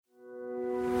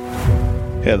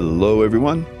Hello,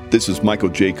 everyone. This is Michael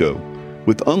Jaco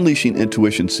with Unleashing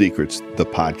Intuition Secrets, the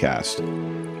podcast.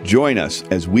 Join us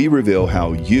as we reveal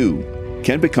how you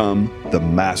can become the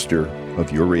master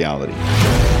of your reality.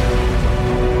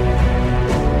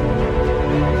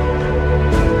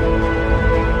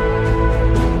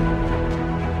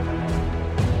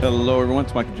 Hello, everyone.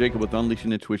 It's Michael Jacob with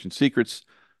Unleashing Intuition Secrets,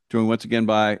 joined once again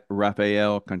by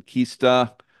Rafael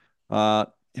Conquista.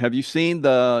 Have you seen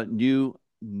the new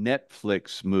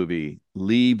Netflix movie,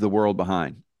 Leave the World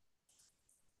Behind?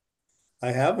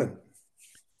 I haven't.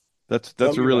 Tell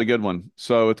That's a me really about good one.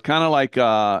 So it's kind of like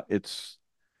um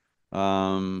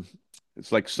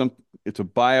it's like it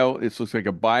looks like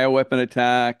a bioweapon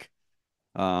attack.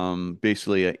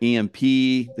 Basically a EMP.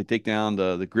 They take down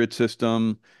the grid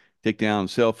system, take down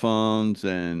cell phones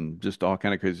and just all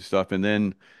kind of crazy stuff. And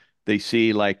then they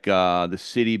see like the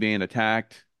city being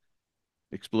attacked,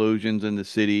 explosions in the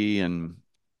city and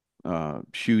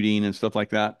shooting and stuff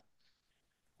like that.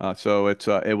 So it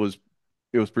was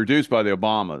produced by the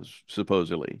Obamas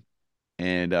supposedly,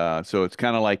 and so it's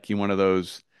kind of like one of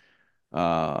those,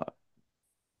 uh,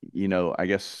 I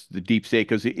guess the deep state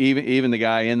because even the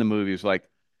guy in the movie is like,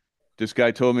 this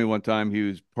guy told me one time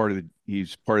he's part of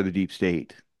the deep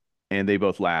state, and they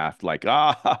both laughed like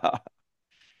ah,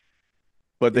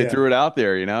 but they Yeah. threw it out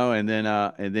there, and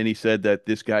then he said that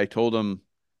this guy told him,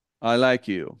 "I like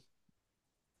you."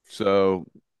 So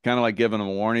kind of like giving him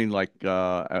a warning, like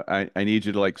I need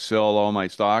you to like sell all my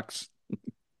stocks.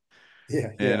 Yeah.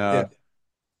 And Yeah. Yeah.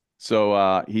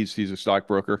 so he's a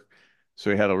stockbroker. So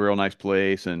he had a real nice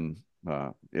place, and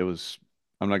it was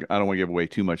I don't want to give away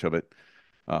too much of it.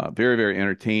 Very, very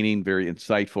entertaining, very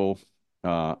insightful.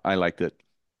 I liked it.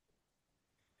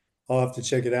 I'll have to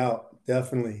check it out.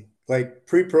 Definitely. Like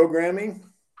pre-programming.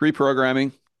 Pre-programming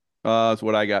is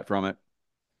what I got from it,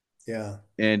 Yeah.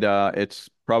 and it's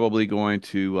probably going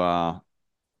to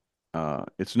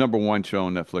it's number one show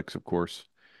on Netflix, of course,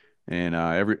 and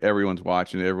everyone's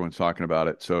watching it, everyone's talking about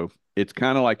it. So it's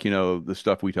kind of like the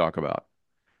stuff we talk about,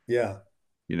 Yeah.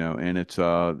 and it's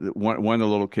one of the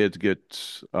little kids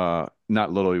gets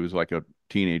not little, he was like a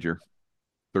teenager,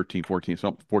 13, 14,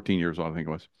 something, 14 years old, I think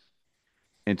it was,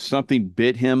 and something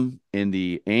bit him in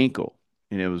the ankle,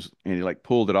 and he like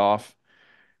pulled it off,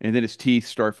 and then his teeth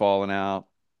start falling out.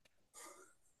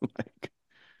 Like,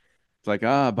 it's like,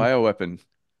 bioweapon.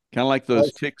 Kind of like those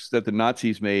That's- ticks that the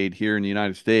Nazis made here in the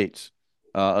United States,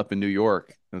 up in New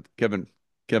York. Kevin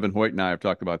Hoyt and I have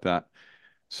talked about that.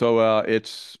 So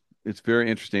it's very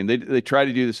interesting. They try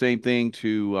to do the same thing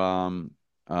to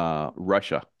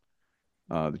Russia.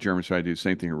 The Germans try to do the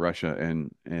same thing in Russia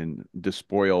and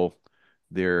despoil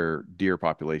their deer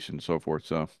population and so forth.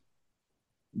 So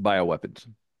bioweapons.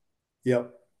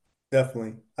 Yep.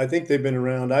 Definitely. I think they've been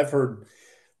around. I've heard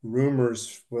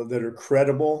rumors, well, that are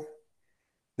credible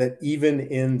that even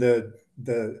in the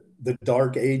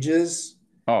dark ages,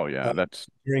 Oh yeah, uh, that's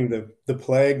during the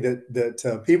plague,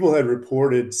 that people had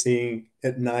reported seeing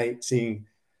at night, seeing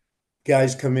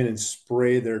guys come in and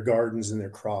spray their gardens and their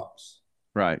crops.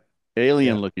 right. Yeah.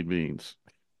 Alien looking beings.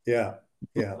 Yeah.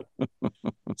 Yeah.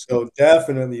 So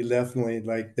definitely,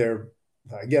 like they're,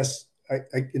 I guess,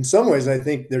 in some ways, I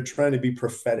think they're trying to be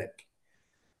prophetic.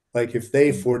 Like if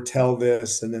they foretell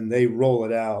this and then they roll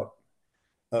it out,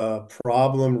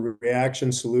 problem,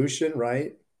 reaction, solution,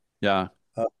 right? Yeah.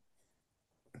 Uh,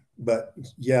 but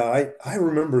yeah, I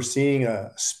remember seeing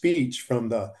a speech from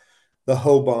the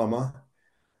Obama,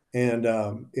 and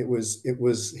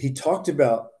he talked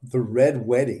about the red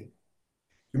wedding.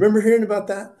 You remember hearing about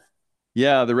that?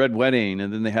 Yeah, the Red Wedding,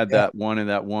 and then they had Yeah, that one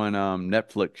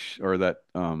Netflix or that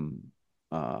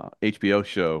HBO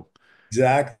show.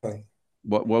 exactly.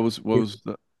 What was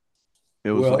the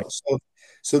it was like Well,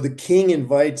 so the king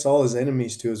invites all his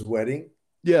enemies to his wedding,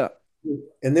 yeah,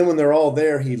 and then when they're all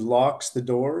there, he locks the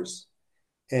doors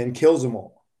and kills them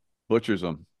all, butchers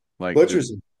them like just butchers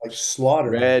them, like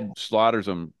slaughter them red all. slaughters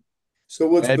them. So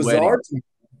what's Red bizarre Wedding. to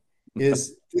me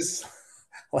is this,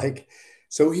 like,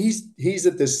 so he's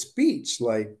at this speech,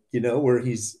 like, where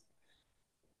he's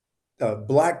a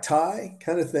black tie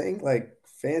kind of thing, like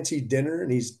fancy dinner,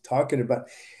 and he's talking about,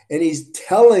 and he's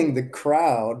telling the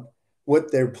crowd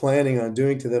what they're planning on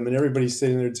doing to them, and everybody's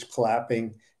sitting there just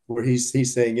clapping. Where he's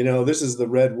saying, this is the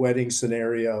red wedding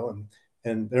scenario,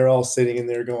 and they're all sitting in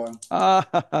there going,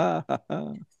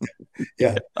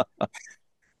 yeah,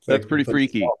 That's pretty but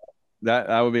freaky. That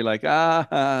I would be like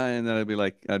and then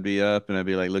I'd be up and I'd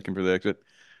be like looking for the exit,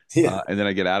 yeah, and then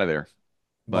I get out of there.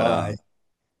 But bye.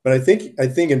 But I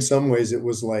think in some ways it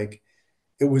was like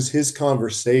it was his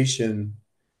conversation,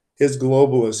 his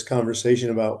globalist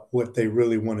conversation about what they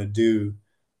really want to do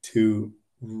to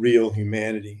real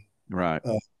humanity, Right.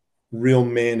 uh, real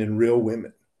men and real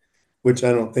women, which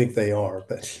I don't think they are,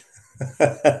 but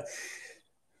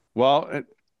Well,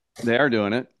 they are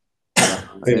doing it.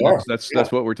 they And are. Yeah,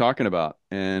 that's what we're talking about.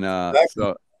 And exactly.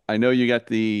 so I know you got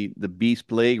the beast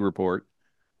plague report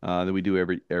that we do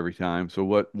every time. So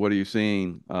what are you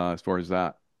seeing as far as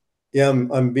that? Yeah,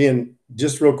 I'm being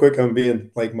just real quick. I'm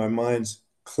being like my mind's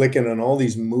clicking on all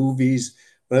these movies.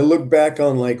 When I look back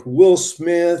on like Will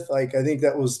Smith, like I think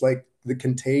that was like The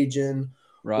Contagion,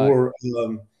 Right. or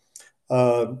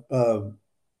uh, uh,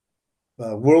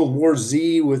 World War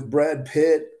Z with Brad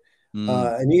Pitt,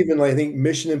 Mm, and even I think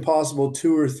Mission Impossible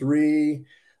 2 or 3.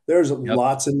 There's yep.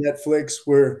 lots of Netflix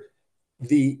where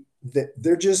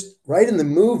they're just right in the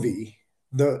movie.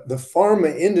 The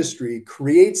pharma industry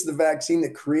creates the vaccine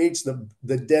that creates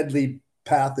the deadly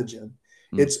pathogen.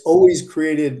 Mm, It's always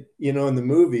created, in the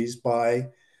movies by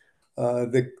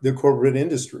the corporate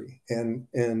industry and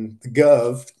the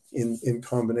gov in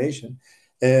combination,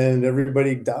 and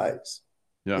everybody dies.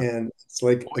 yeah. And it's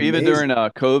like Well, even amazing. during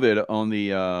COVID on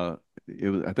the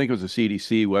I think it was the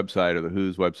CDC website or the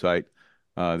WHO's website,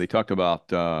 they talked about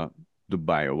the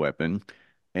bioweapon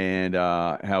and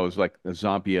how it was like a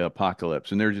zombie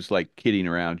apocalypse, and they're just like kidding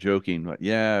around, joking, like,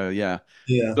 yeah, yeah.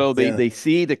 Yeah, So yeah, they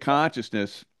see the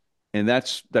consciousness, and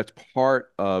that's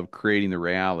part of creating the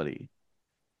reality.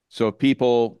 So if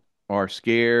people are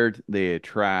scared, they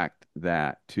attract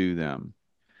that to them.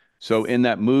 So in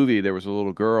that movie, there was a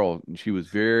little girl, and she was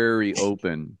very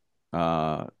open,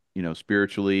 uh,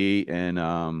 spiritually and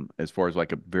as far as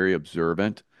like a very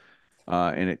observant.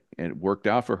 And it worked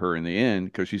out for her in the end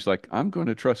because she's like, I'm going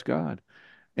to trust God.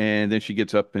 And then she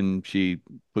gets up and she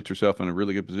puts herself in a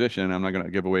really good position. I'm not going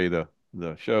to give away the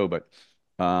show, but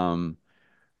um,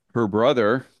 her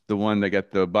brother, the one that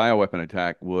got the bioweapon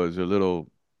attack, was a little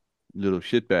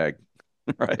shitbag,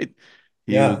 right?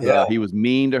 yeah, yeah. He was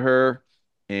mean to her,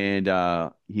 and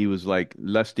he was like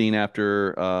lusting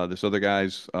after this other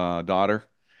guy's daughter,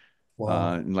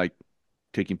 Wow. and like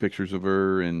taking pictures of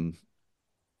her and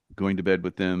going to bed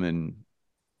with them and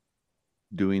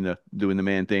doing the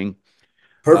man thing.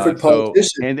 Perfect So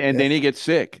politician. and Yeah, then he gets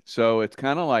sick. So it's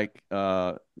kind of like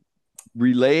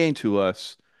relaying to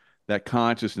us that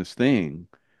consciousness thing.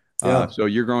 yeah, So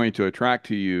you're going to attract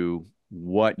to you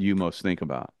what you most think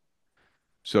about.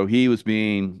 So he was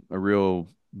being a real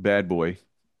bad boy,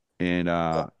 and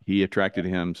he attracted to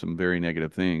him some very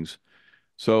negative things.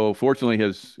 So fortunately,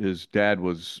 his dad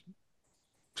was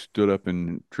stood up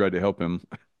and tried to help him,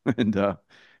 and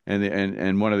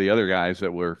and one of the other guys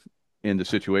that were in the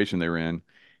situation they were in,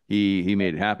 he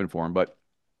made it happen for him. But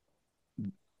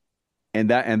and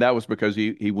that was because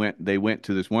they went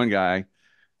to this one guy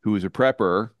who was a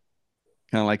prepper,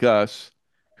 kind of like us,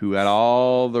 who had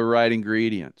all the right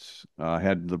ingredients,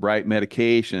 had the right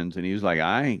medications, and he was like,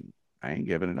 I ain't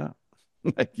giving it up.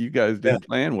 Like you guys yeah, didn't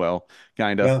plan well,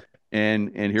 kind of. yeah,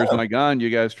 And here's my gun. You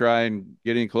guys try and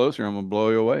get any closer, I'm gonna blow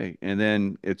you away. And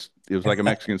then it was like a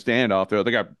Mexican standoff. The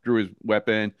other guy drew his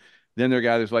weapon. Then their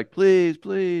guy was like, please,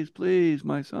 please, please,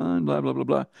 my son, blah, blah, blah,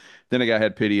 blah. Then the guy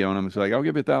had pity on him. It's like, I'll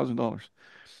give you $1,000.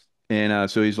 And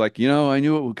so he's like, I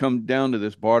knew it would come down to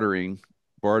this bartering.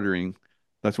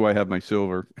 That's why I have my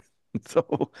silver.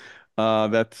 So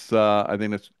that's I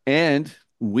think that's and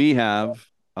we have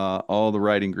all the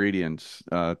right ingredients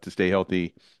to stay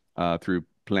healthy through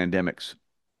pandemics.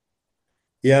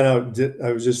 yeah. No,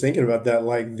 I was just thinking about that,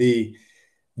 like the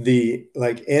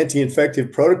like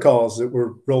anti-infective protocols that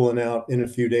we're rolling out in a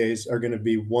few days are going to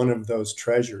be one of those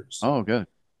treasures. Oh, good.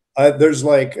 There's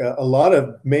like a lot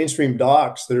of mainstream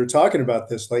docs that are talking about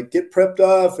this, like get prepped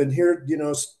up and here,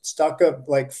 stock up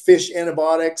like fish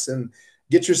antibiotics and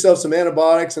get yourself some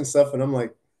antibiotics and stuff. And I'm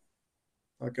like,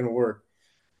 not going to work.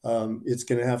 It's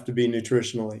going to have to be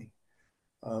nutritionally.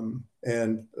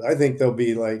 And I think they'll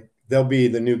be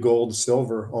the new gold,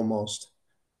 silver almost.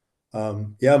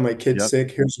 Yeah, my kid's Yep.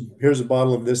 sick. Here's a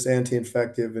bottle of this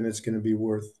anti-infective, and it's going to be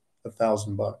worth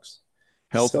 $1,000.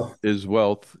 Health So, is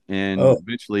wealth, and oh,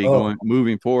 eventually oh,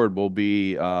 moving forward will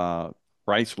be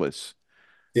priceless.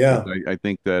 Because yeah. I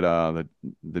think that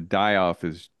the die off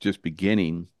is just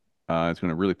beginning. It's going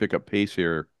to really pick up pace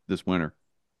here this winter.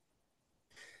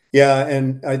 Yeah,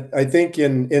 and I think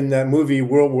in that movie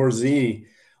World War Z,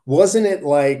 wasn't it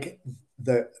like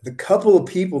the couple of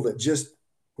people that just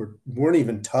weren't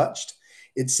even touched?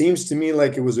 It seems to me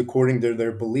like it was according to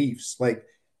their beliefs. Like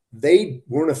they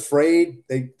weren't afraid,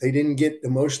 they didn't get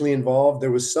emotionally involved.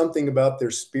 There was something about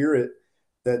their spirit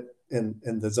that and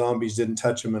the zombies didn't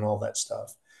touch them and all that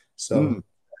stuff. So Mm,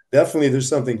 definitely there's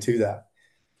something to that.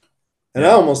 And I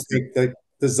yeah. almost think that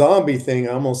the zombie thing,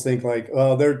 I almost think like,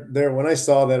 oh, they're when I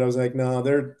saw that, I was like, no,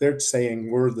 they're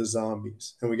saying we're the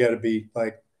zombies and we got to be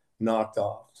like knocked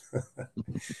off.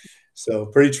 So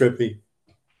pretty trippy.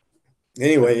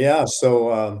 Anyway, yeah.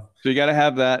 So So you got to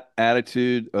have that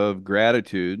attitude of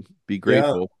gratitude, be yeah,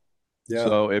 grateful. yeah,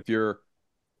 So if you're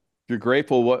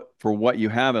grateful for what you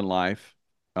have in life,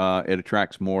 it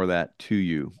attracts more of that to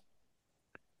you.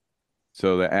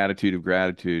 So the attitude of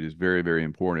gratitude is very, very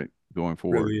important going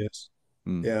forward. really is.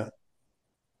 Mm. Yeah.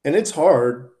 And it's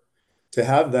hard to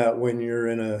have that when you're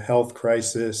in a health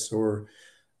crisis or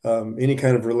any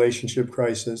kind of relationship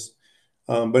crisis.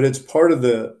 But it's part of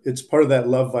that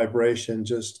love vibration.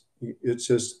 Just it's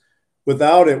just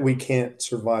without it, we can't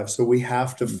survive. So we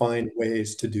have to Mm. find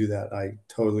ways to do that. I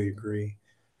totally agree.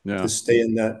 To Yeah. stay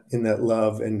in that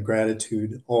love and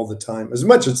gratitude all the time, as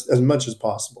much as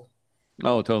possible.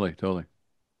 Oh, totally, totally.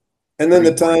 And then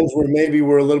Very the important. times where maybe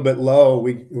we're a little bit low,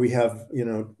 we have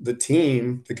the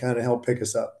team to kind of help pick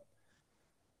us up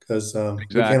because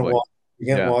Exactly. we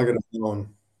can't Yeah. walk it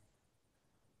alone.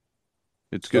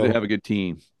 It's good to So have a good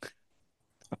team.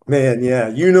 man, yeah,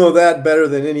 you know that better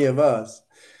than any of us.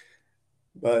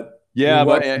 But we Yeah,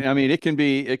 but walk. I mean, it can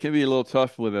be a little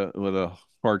tough with a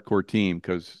hardcore team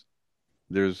because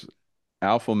there's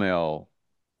alpha male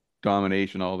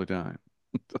domination all the time.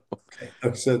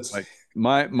 So it's, Like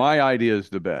my idea is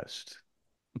the best.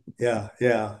 yeah,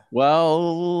 yeah,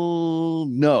 Well,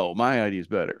 no, my idea is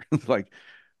better. It's like,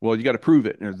 well, you got to prove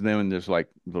it. And then there's like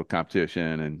a little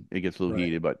competition and it gets a little right,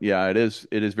 heated. But yeah, it is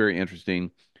very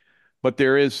interesting. But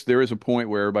there is a point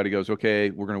where everybody goes,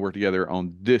 okay, we're going to work together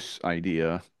on this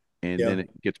idea, and then yeah,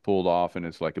 it gets pulled off, and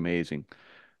it's like amazing.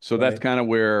 So that's right, kind of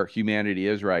where humanity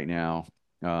is right now.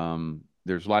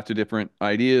 There's lots of different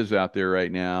ideas out there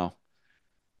right now.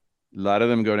 A lot of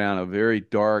them go down a very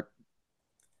dark,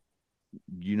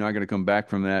 you're not going to come back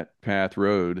from that path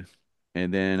road.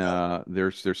 And then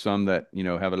there's some that, you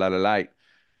know, have a lot of light.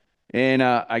 And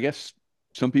I guess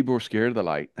some people are scared of the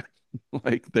light.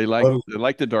 Like totally. they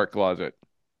like the dark closet.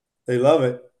 They love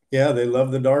it. Yeah, they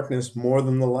love the darkness more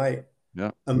than the light.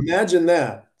 Yeah. Imagine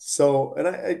that. So,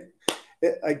 and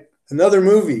another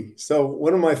movie. So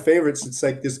one of my favorites. It's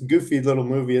like this goofy little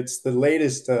movie. It's the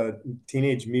latest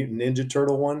Teenage Mutant Ninja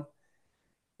Turtle one.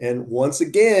 And once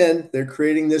again, they're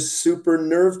creating this super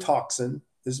nerve toxin,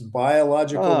 this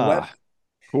biological weapon. Ah,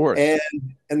 of course. And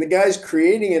and the guys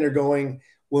creating it are going,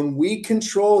 when we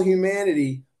control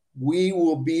humanity, we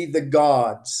will be the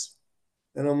gods.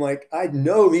 And I'm like, I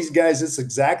know these guys, that's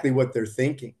exactly what they're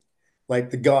thinking, like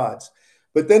the gods.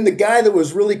 But then the guy that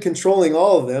was really controlling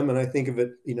all of them, and I think of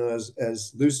it,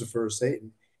 as Lucifer or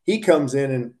Satan, he comes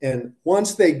in and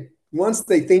once they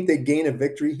think they gain a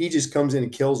victory, he just comes in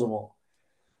and kills them all.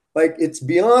 Like it's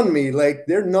beyond me. Like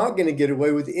they're not going to get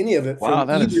away with any of it Wow, from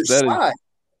either that is side.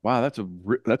 wow,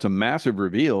 that's a massive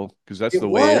reveal because that's It the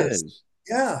way it was, is.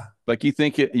 yeah. Like you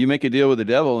make a deal with the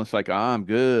devil, and it's like, ah, I'm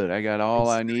good. I got all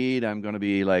It's I need. I'm gonna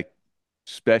be like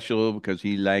special because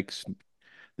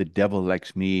the devil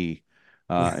likes me.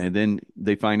 And then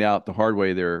they find out the hard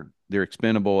way they're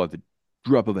expendable at the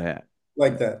drop of a hat.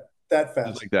 like that Just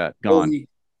fast. like that, Oh, gone. he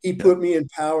Yeah, put me in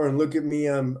power, and look at me.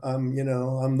 I'm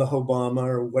the Obama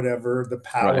or whatever, the right.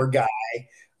 power guy.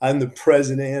 I'm the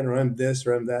president, or I'm this,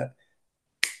 or I'm that,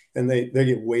 and they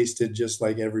get wasted just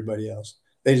like everybody else.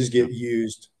 They just Yeah. get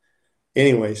used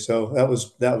anyway. So that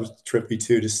was trippy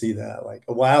too to see that. Like,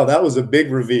 wow, that was a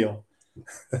big reveal.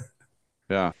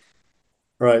 Yeah.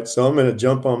 All right, so I'm going to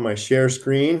jump on my share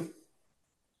screen.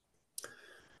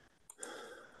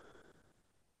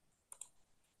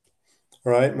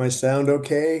 All right, my sound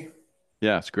okay?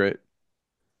 Yeah, it's great.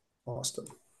 Awesome.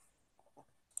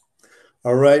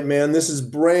 All right, man, this is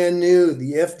brand new.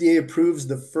 The FDA approves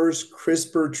the first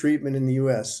CRISPR treatment in the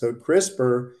US. So CRISPR,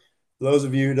 for those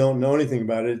of you who don't know anything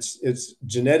about it, it's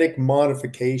genetic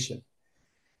modification.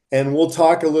 And we'll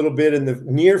talk a little bit in the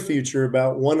near future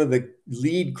about one of the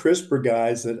lead CRISPR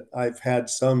guys that I've had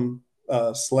some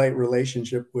slight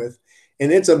relationship with.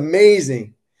 And it's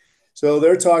amazing. So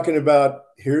they're talking about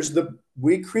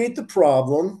we create the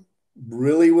problem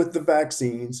really with the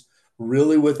vaccines,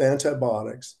 really with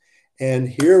antibiotics. And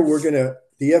here the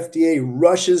FDA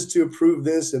rushes to approve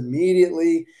this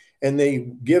immediately. And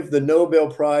they give the Nobel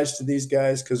Prize to these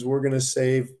guys because we're going to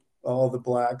save all the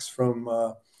blacks from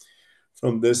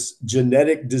this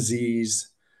genetic disease,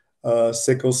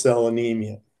 sickle cell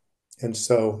anemia. And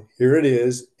so here it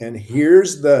is. And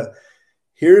here's the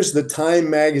Time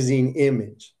magazine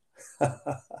image.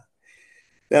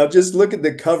 Now, just look at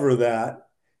the cover of that.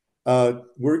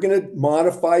 We're going to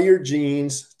modify your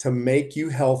genes to make you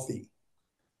healthy.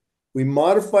 We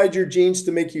modified your genes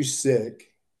to make you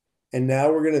sick. and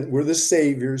now we're the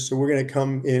saviors, so we're gonna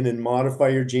come in and modify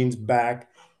your genes back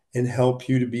and help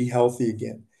you to be healthy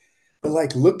again. But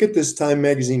like, look at this Time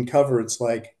magazine cover. It's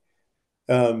like,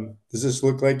 does this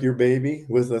look like your baby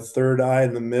with a third eye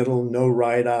in the middle, no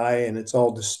right eye, and it's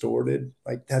all distorted?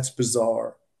 Like, that's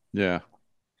bizarre. Yeah.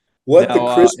 What the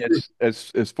Now,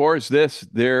 CRISPR, as far as this,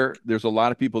 there's a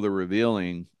lot of people that are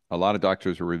revealing, a lot of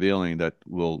doctors are revealing that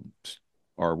will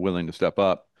are willing to step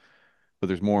up, but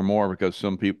there's more and more because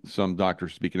some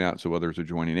doctors are speaking out, so others are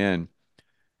joining in.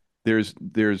 There's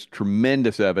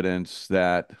tremendous evidence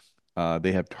that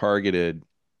they have targeted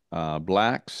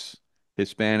blacks,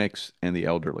 Hispanics, and the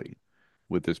elderly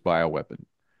with this bioweapon.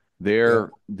 yeah,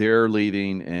 They're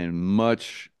leaving in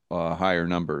much higher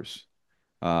numbers.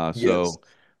 yes, So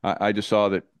I just saw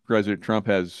that President Trump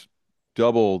has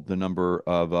doubled the number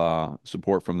of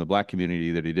support from the black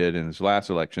community that he did in his last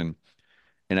election,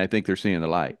 and I think they're seeing the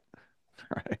light.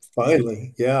 Right?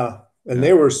 finally, yeah. And Yeah.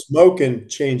 they were smoking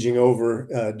changing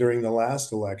over during the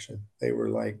last election. They were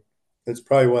like, that's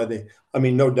probably why I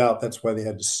mean, no doubt that's why they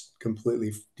had to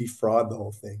completely defraud the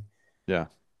whole thing, Yeah.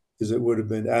 because it would have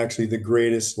been actually the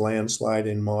greatest landslide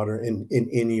in in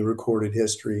any recorded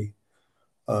history.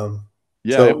 Um,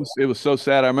 Yeah, so it was so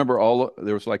sad. I remember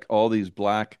there was like all these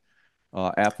black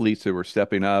athletes that were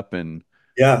stepping up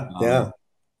yeah, um, yeah,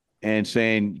 and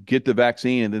saying, "Get the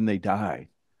vaccine," and then they die.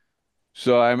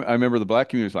 So I remember the black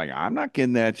community was like, "I'm not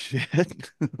getting that shit."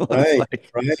 It's right, like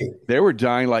right, they were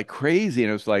dying like crazy, and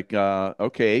it was like,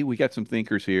 okay, we got some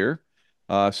thinkers here.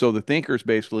 So the thinkers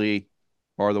basically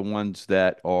are the ones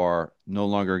that are no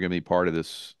longer going to be part of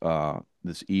this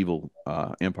evil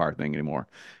empire thing anymore.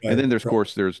 And right, then there's, of right.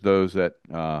 course, there's those that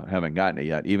haven't gotten it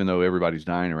yet, even though everybody's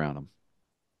dying around them.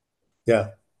 Yeah,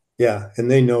 yeah, and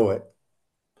they know it.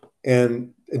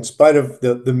 And in spite of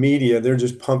the media, they're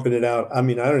just pumping it out. I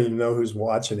mean, I don't even know who's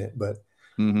watching it, but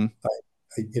Hmm.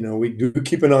 we do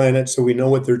keep an eye on it, so we know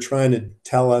what they're trying to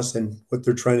tell us and what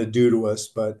they're trying to do to us.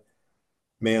 But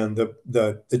man,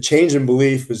 the change in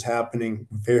belief is happening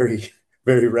very,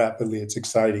 very rapidly. It's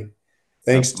exciting,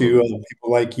 thanks to Absolutely.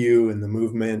 people like you and the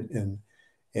movement and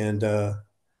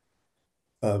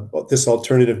this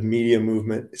alternative media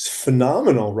movement. It's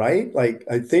phenomenal, right? Like,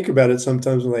 I think about it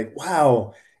sometimes. I'm like,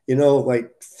 wow,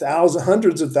 like thousands,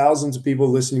 hundreds of thousands of people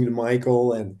listening to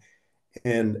Michael and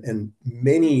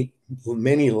many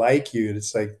like you.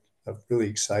 It's like really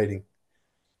exciting.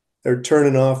 They're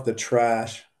turning off the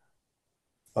trash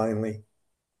finally.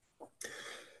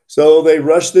 So they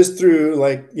rush this through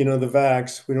like, the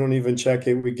vax. We don't even check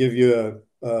it. We give you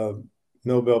a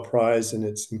Nobel Prize, and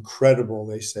it's incredible.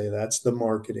 They say that's the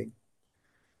marketing.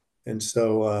 And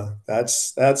so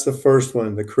that's the first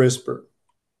one, the CRISPR.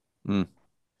 Mm.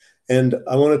 And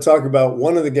I want to talk about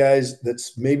one of the guys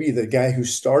that's maybe the guy who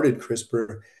started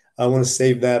CRISPR. I want to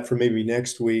save that for maybe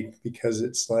next week, because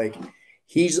it's like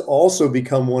he's also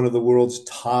become one of the world's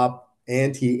top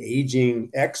anti-aging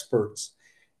experts.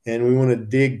 And we want to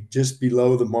dig just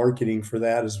below the marketing for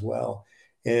that as well.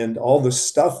 And all the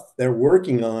stuff they're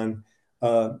working on,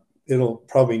 uh, it'll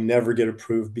probably never get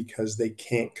approved because they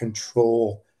can't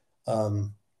control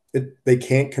they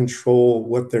can't control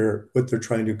what they're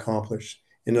trying to accomplish.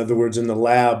 In other words, in the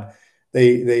lab,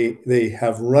 they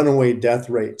have runaway death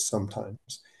rates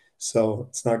sometimes. So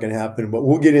it's not going to happen. But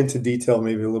we'll get into detail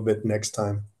maybe a little bit next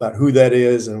time about who that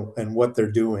is and what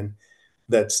they're doing.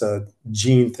 That's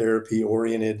gene therapy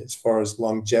oriented as far as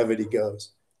longevity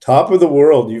goes. Top of the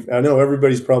world. I know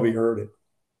everybody's probably heard it.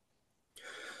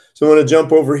 So I want to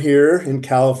jump over here in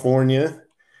California.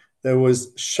 There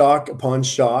was shock upon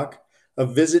shock. A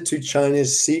visit to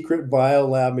China's secret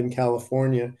biolab in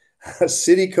California.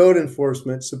 City code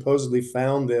enforcement supposedly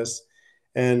found this,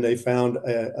 and they found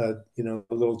a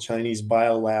little Chinese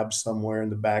biolab somewhere in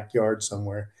the backyard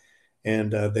somewhere,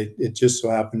 and it just so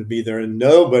happened to be there, and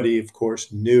nobody, of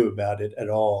course, knew about it at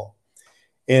all.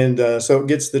 And so it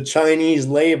gets the Chinese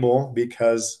label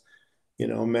because,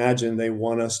 imagine they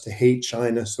want us to hate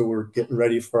China. So we're getting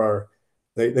ready for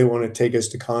they want to take us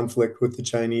to conflict with the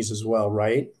Chinese as well,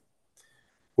 right?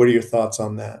 What are your thoughts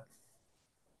on that?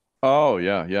 Oh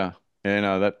yeah, yeah. And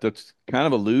that's kind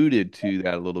of alluded to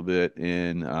that a little bit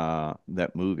in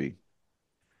that movie.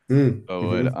 So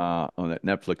Mm-hmm. on that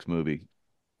Netflix movie,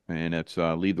 and it's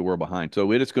Leave the World Behind.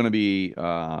 So it is going to be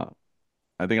I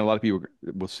think a lot of people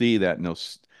will see that and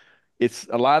it's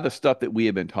a lot of the stuff that we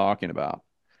have been talking about.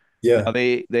 Now Yeah.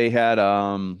 they had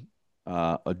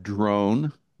a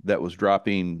drone that was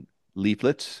dropping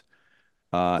leaflets,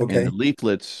 and the Okay.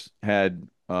 leaflets had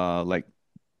like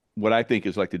what I think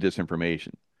is like the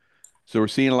disinformation. So we're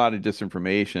seeing a lot of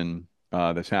disinformation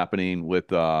that's happening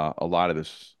with a lot of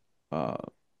this.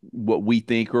 what we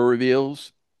think are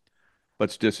reveals, but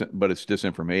it's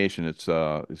disinformation.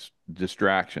 It's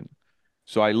distraction.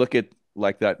 So I look at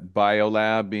like that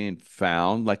biolab being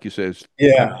found, like you said, it's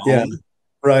Yeah, yeah, found,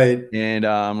 right. and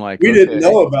I'm like, We didn't okay,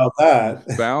 know about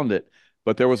we that. found it.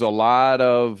 But there was a lot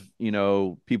of,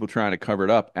 people trying to cover it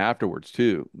up afterwards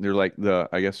too. They're like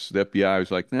I guess the FBI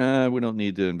was like, nah, we don't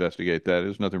need to investigate that.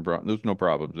 There's no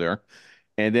problems there.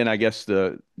 And then I guess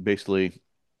basically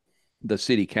the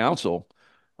city council,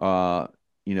 uh,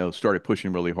 started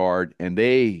pushing really hard, and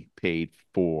they paid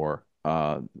for,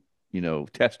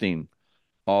 testing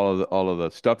all of the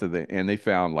stuff and they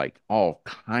found like all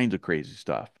kinds of crazy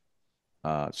stuff,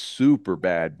 super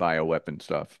bad bioweapon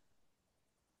stuff.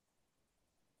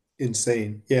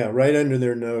 Insane. Yeah, right under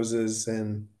their noses,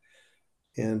 and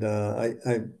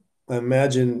I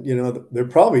imagine, they're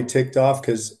probably ticked off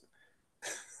because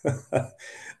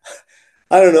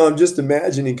I don't know. I'm just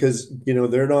imagining because,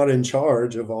 they're not in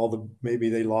charge of all maybe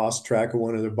they lost track of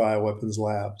one of their bioweapons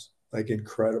labs. Like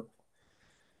incredible.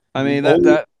 I The mean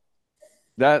only,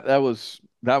 that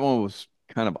one was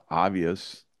kind of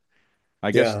obvious.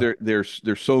 I guess yeah. there's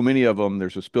so many of them.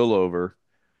 There's a spillover,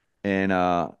 and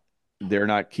they're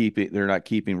not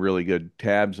keeping really good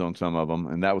tabs on some of them,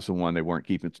 and that was the one they weren't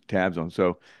keeping tabs on.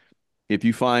 So if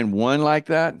you find one like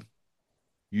that,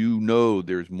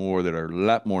 there's more that are a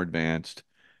lot more advanced,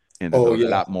 and there's a Oh, yeah.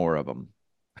 lot more of them.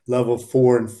 Level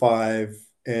 4 and 5.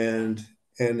 And,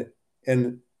 and,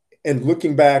 and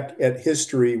looking back at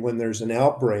history when there's an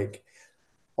outbreak,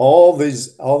 all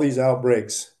these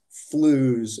outbreaks,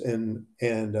 flus and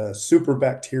super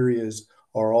bacterias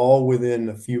are all within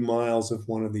a few miles of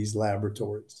one of these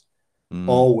laboratories, Mm,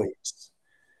 always.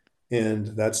 And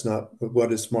that's not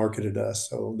what it's marketed us.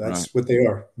 So right. that's what they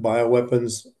are: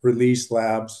 bioweapons release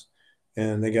labs,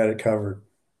 and they got it covered.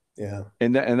 Yeah,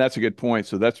 And that's a good point.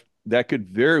 So that could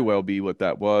very well be what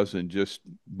that was, and just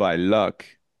by luck,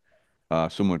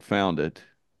 someone found it,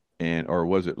 and or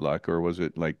was it luck, or was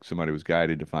it like somebody was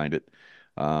guided to find it?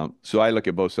 So I look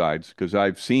at both sides because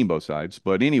I've seen both sides.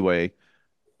 But anyway,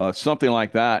 something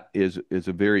like that is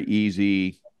a very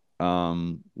easy,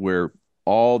 where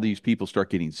all these people start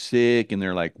getting sick, and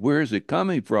they're like, "Where is it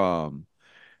coming from?"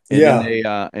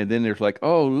 yeah, And then there's like,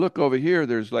 "Oh, look over here.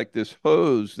 There's like this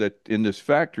hose that in this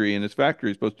factory, and this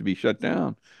factory is supposed to be shut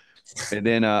down." And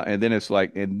then it's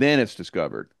like, and then it's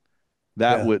discovered.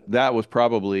 yeah, That was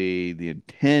probably the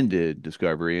intended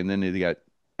discovery, and then they got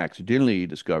accidentally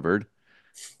discovered,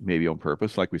 maybe on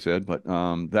purpose, like we said. But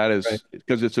that right, is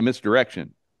because it's a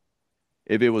misdirection.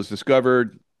 If it was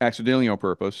discovered accidentally on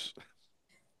purpose,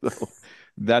 so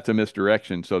that's a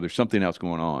misdirection. So there's something else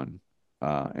going on,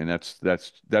 and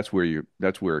that's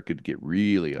where it could get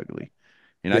really ugly.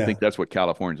 And I yeah, think that's what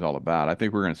California is all about. I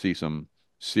think we're going to see some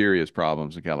serious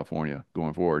problems in California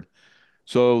going forward.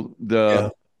 So yeah,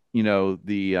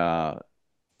 the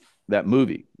that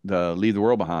movie, the Leave the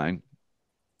World Behind,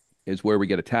 is where we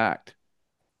get attacked.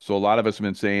 So a lot of us have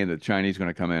been saying that the Chinese are going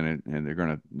to come in, and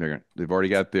they've already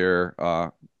got their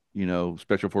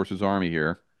special forces army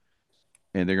here,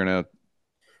 and they're going to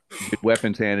get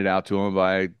weapons handed out to them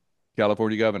by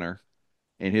California governor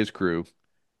and his crew.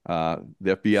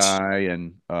 The FBI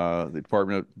and the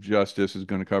Department of Justice is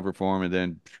going to cover for them, and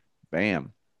then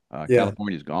bam, yeah.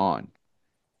 California's gone.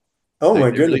 Oh They,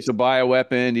 my they release goodness. a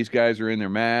bioweapon. These guys are in their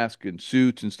mask and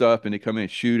suits and stuff, and they come in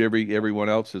and shoot everyone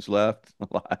else that's left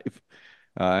alive.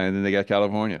 And then they got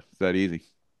California. It's that easy.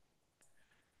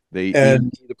 They And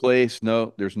EMP the place.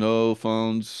 No, there's no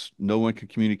phones. No one can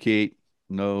communicate.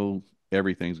 No,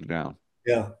 everything's down.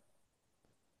 yeah,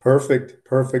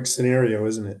 perfect scenario,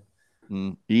 isn't it?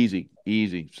 Easy,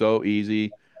 easy, so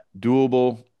easy,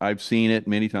 doable. I've seen it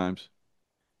many times.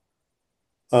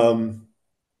 Um,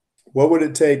 what would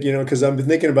it take, because I've been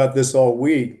thinking about this all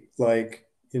week. Like,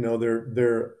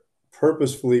 they're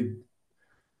purposefully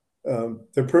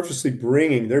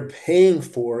they're paying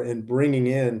for and bringing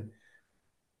in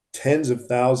tens of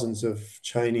thousands of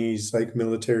Chinese, like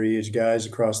military age guys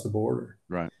across the border.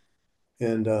 Right.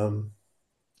 And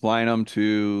Flying them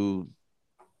to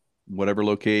whatever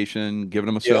location, giving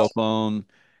them a yeah, cell phone.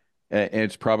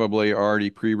 It's probably already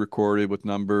pre-recorded with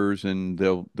numbers, and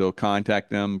they'll contact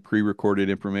them, pre-recorded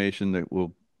information that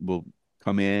will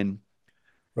come in,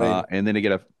 right. and then they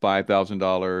get a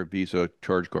 $5,000 Visa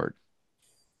charge card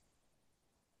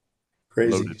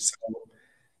Crazy. loaded.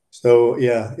 So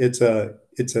yeah, it's a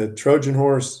Trojan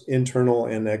horse, internal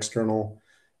and external,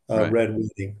 Right. red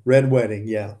wedding. Red wedding.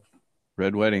 Yeah.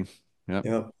 Red wedding. Yep.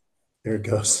 Yeah. There it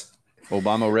goes.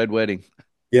 Obama red wedding.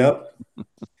 Yep.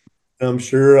 I'm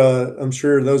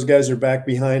sure those guys are back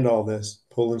behind all this,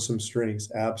 pulling some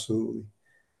strings. Absolutely.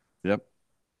 Yep.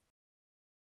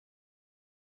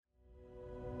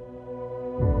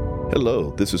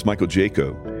 Hello, this is Michael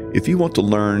Jaco. If you want to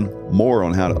learn more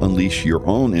on how to unleash your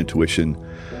own intuition,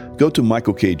 go to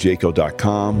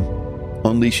michaelkjaco.com,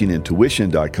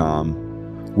 unleashingintuition.com,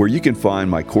 where you can find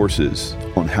my courses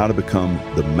on how to become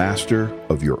the master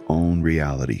of your own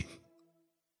reality.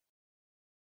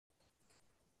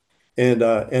 And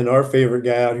our favorite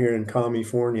guy out here in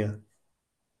California.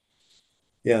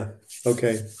 Yeah.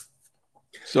 Okay.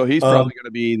 So he's probably going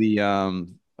to be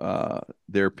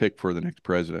their pick for the next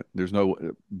president. There's no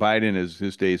Biden is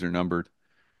his days are numbered.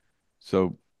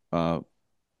 So we'll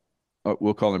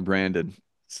call him Brandon.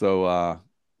 So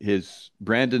his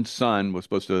Brandon's son was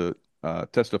supposed to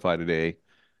testify today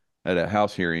at a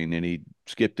House hearing, and he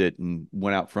skipped it and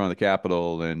went out front of the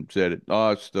Capitol and said,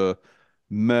 "Oh, it's the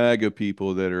MAGA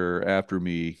people that are after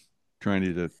me, trying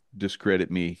to discredit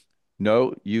me."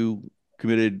 No, you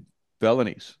committed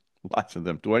felonies, lots of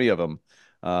them, 20 of them,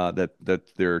 that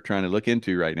they're trying to look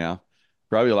into right now,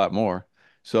 probably a lot more.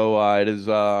 So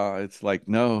it's like,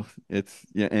 no, it's,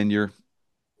 yeah, and you're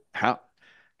how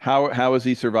how has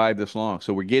he survived this long?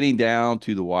 So we're getting down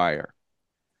to the wire.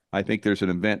 I think there's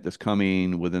an event that's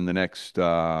coming within the next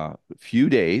few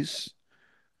days.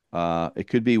 It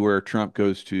could be where Trump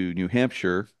goes to New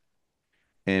Hampshire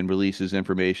and releases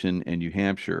information in New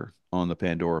Hampshire on the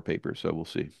Pandora Papers. So we'll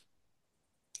see.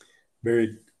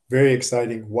 Very, very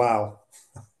exciting. Wow.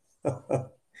 All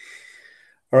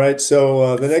right.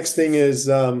 So the next thing is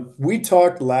we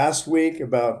talked last week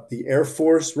about the Air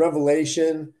Force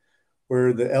revelation,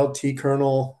 where the LT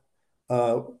colonel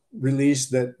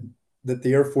released that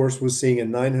the Air Force was seeing a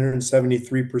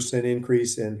 973%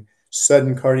 increase in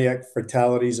sudden cardiac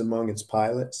fatalities among its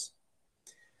pilots.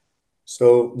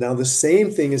 So now the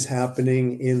same thing is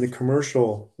happening in the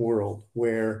commercial world,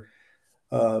 where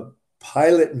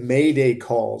pilot mayday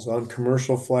calls on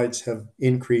commercial flights have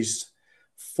increased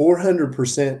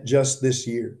 400% just this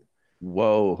year.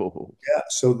 Whoa. Yeah,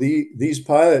 so these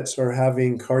pilots are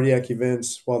having cardiac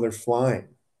events while they're flying.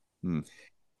 Hmm.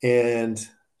 And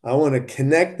I want to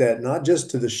connect that not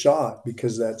just to the shot,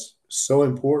 because that's so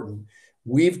important.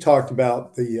 We've talked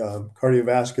about the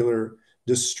cardiovascular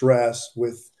distress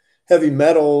with heavy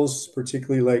metals,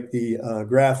 particularly like the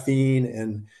graphene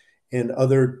and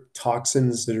other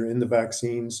toxins that are in the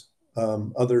vaccines,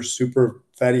 other super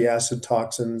fatty acid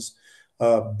toxins,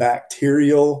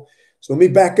 bacterial. So let me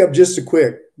back up just a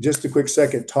quick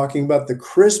second, talking about the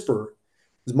CRISPR.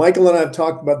 As Michael and I have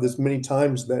talked about this many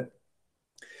times, that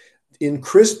in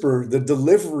CRISPR, the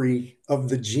delivery of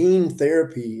the gene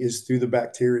therapy is through the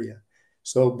bacteria.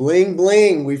 So bling,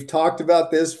 bling, we've talked about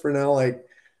this for now like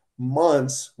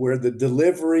months, where the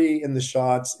delivery in the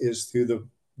shots is through the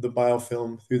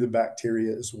biofilm, through the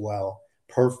bacteria as well.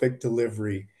 Perfect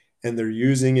delivery. And they're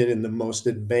using it in the most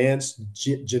advanced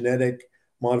genetic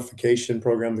modification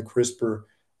program the CRISPR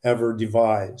ever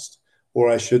devised.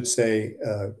 Or I should say,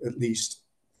 at least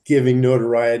giving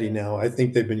notoriety now. I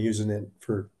think they've been using it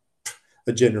for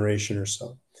a generation or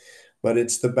so. But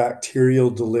it's the bacterial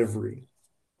delivery.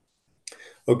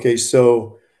 Okay,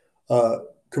 so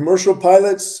commercial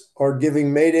pilots are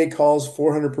giving mayday calls,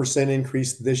 400%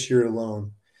 increase this year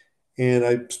alone. And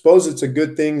I suppose it's a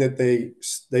good thing that they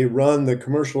run the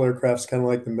commercial aircrafts kind of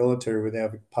like the military, where they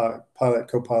have a pilot,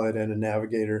 co-pilot, and a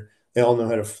navigator. They all know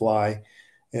how to fly.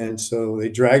 And so they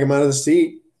drag them out of the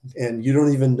seat, and you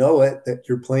don't even know it, that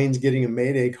your plane's getting a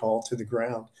mayday call to the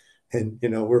ground. And,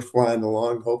 we're flying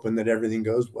along hoping that everything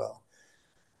goes well.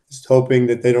 Just hoping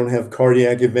that they don't have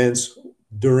cardiac events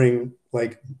during,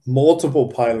 like, multiple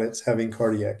pilots having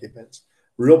cardiac events.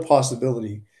 Real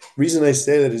possibility. Reason I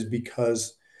say that is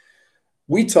because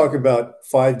we talk about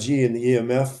 5G and the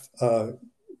EMF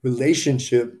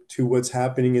relationship to what's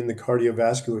happening in the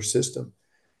cardiovascular system.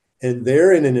 And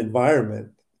they're in an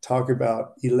environment, talk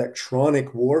about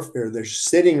electronic warfare. They're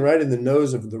sitting right in the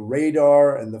nose of the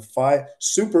radar and the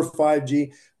super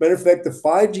 5G. Matter of fact, the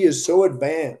 5G is so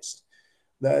advanced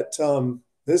that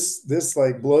this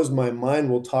like blows my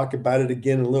mind. We'll talk about it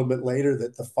again a little bit later,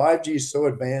 that the 5G is so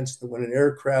advanced that when an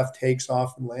aircraft takes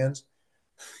off and lands,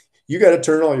 you got to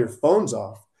turn all your phones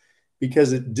off,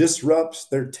 because it disrupts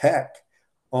their tech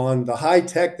on the high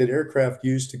tech that aircraft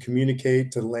use to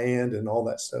communicate, to land, and all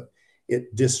that stuff.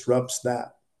 It disrupts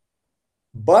that.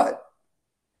 But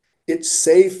it's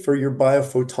safe for your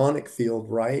biophotonic field,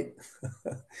 right?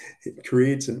 It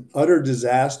creates an utter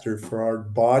disaster for our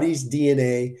body's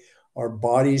DNA, our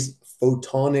body's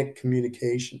photonic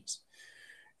communications.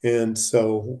 And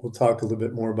so we'll talk a little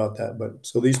bit more about that. But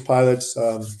so these pilots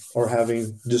are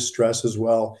having distress as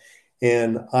well.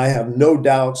 And I have no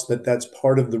doubts that that's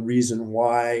part of the reason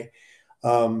why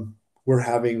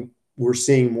we're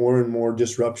seeing more and more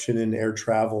disruption in air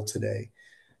travel today.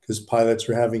 because pilots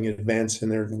are having advance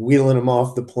and they're wheeling them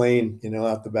off the plane,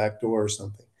 out the back door or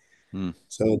something. Hmm.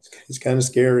 So it's kind of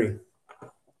scary.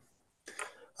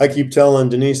 I keep telling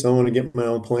Denise I want to get my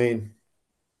own plane.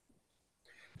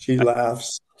 She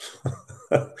laughs.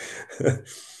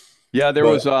 Yeah,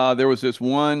 But there was this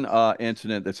one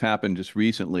incident that's happened just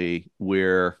recently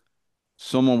where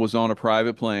someone was on a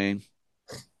private plane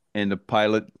and the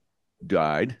pilot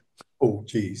died. oh,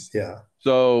 geez, yeah.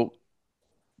 So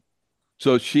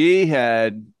she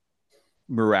had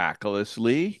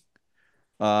miraculously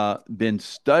been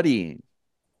studying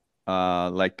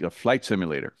like a flight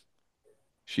simulator.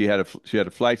 She had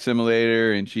a flight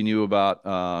simulator and she knew about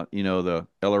the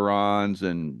ailerons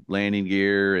and landing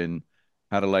gear and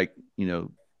how to like,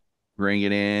 bring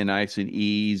it in nice and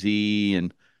easy,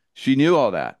 and she knew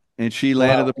all that. And she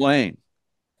landed Wow. the plane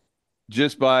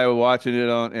just by watching it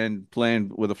on and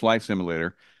playing with a flight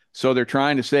simulator. So they're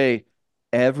trying to say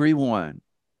everyone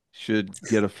should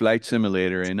get a flight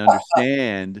simulator and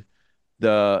understand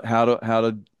the how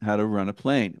to run a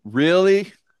plane.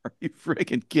 Really? Are you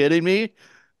freaking kidding me?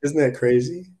 Isn't that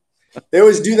crazy? They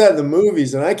always do that in the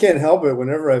movies, and I can't help it.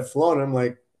 Whenever I've flown, I'm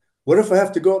like, what if I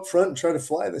have to go up front and try to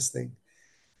fly this thing?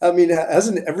 I mean,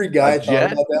 hasn't every A guy thought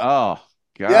jet? about that? Oh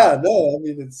God. Yeah, no, I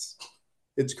mean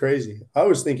it's crazy. I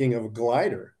was thinking of a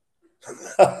glider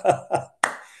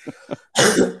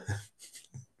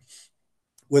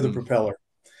with a Mm. propeller.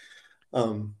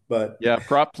 But Yeah,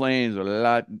 prop planes are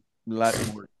a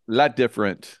lot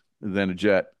different than a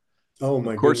jet. oh Of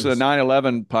my course, the goodness,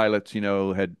 9/11 pilots,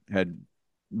 had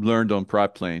learned on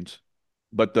prop planes,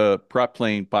 but the prop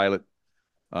plane pilot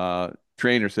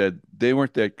trainer said they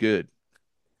weren't that good.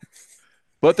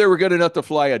 But they were good enough to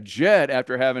fly a jet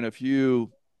after having a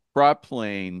few prop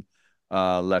plane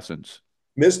lessons.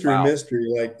 mystery, Wow. mystery.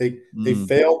 Like they Mm,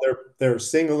 failed their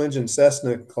single engine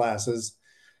Cessna classes,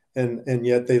 and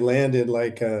yet they landed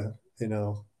like a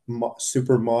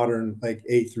super modern like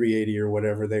A380 or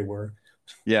whatever they were.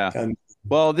 yeah. And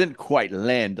Well, didn't quite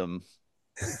land them,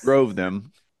 drove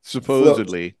them,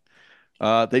 flipped. supposedly.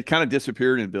 They kind of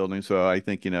disappeared in buildings, so I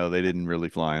think, they didn't really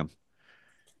fly them.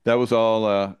 That was all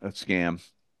a scam.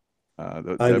 I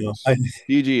That know. was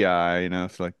CGI,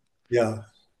 it's like, Yeah.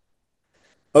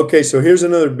 Okay, so here's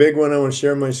another big one I want to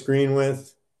share my screen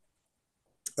with.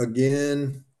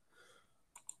 Again,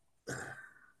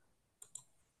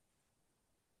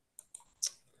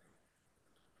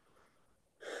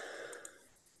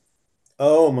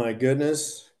 oh my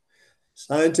goodness.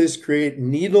 Scientists create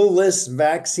needleless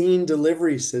vaccine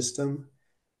delivery system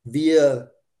via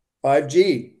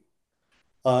 5G,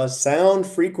 sound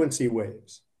frequency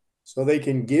waves. So they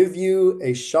can give you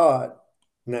a shot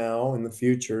now in the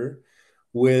future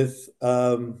with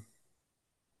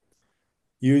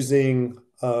using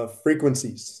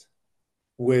frequencies,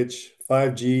 which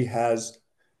 5G has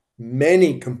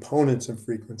many components and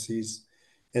frequencies,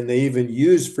 and they even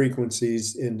use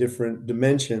frequencies in different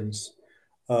dimensions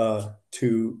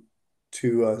to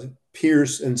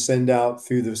pierce and send out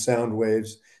through the sound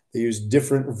waves. They use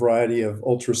different variety of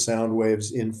ultrasound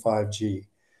waves in 5G.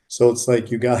 So it's like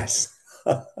you guys.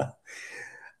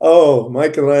 Oh,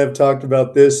 Michael and I have talked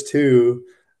about this too.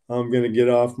 I'm going to get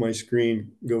off my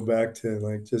screen, go back to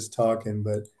like just talking,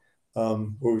 but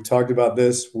we talked about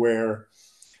this where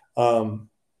um,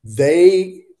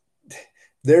 they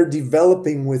they're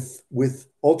developing with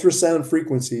ultrasound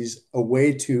frequencies a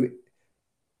way to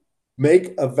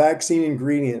make a vaccine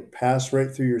ingredient pass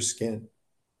right through your skin.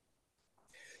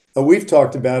 We've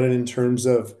talked about it in terms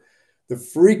of the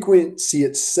frequency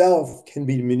itself can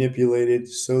be manipulated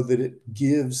so that it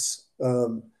gives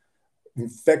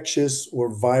infectious or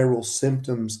viral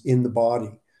symptoms in the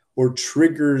body or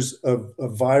triggers a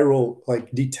viral like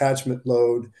detachment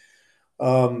load.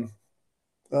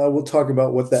 We'll talk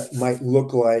about what that might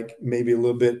look like, maybe a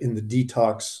little bit in the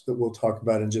detox that we'll talk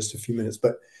about in just a few minutes.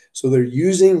 But so they're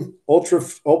using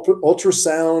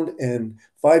ultrasound and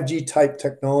 5G type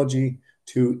technology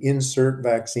to insert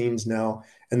vaccines now,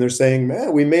 and they're saying,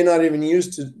 man, we may not even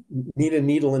need a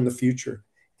needle in the future.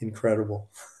 Incredible,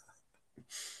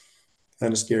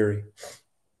 kind of scary.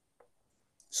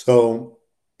 So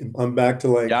I'm back to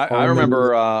like yeah, horror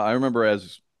movies. I remember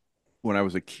as when I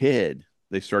was a kid,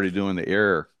 they started doing the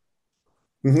air.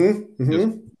 Mm-hmm, Just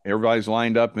mm-hmm. everybody's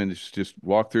lined up and it's just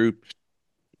walk through.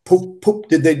 Poop, poop.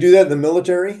 Did they do that in the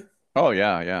military? Oh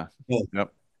yeah, yeah. Yeah.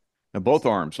 Yep. And both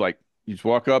arms, like you just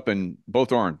walk up and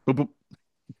both arms. Boop, boop.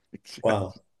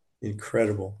 Wow,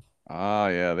 incredible. Ah,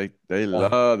 yeah, they Yeah.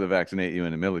 love to vaccinate you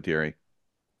in the military.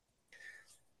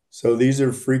 So these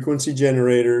are frequency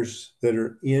generators that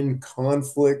are in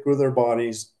conflict with our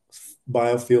bodies,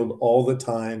 biofield all the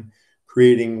time,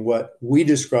 creating what we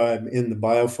describe in the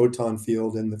biophoton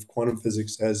field in the quantum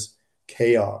physics as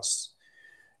chaos.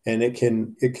 And it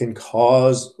can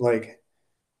cause like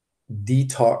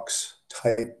detox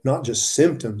type, not just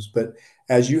symptoms, but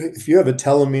if you have a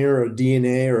telomere or a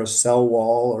DNA or a cell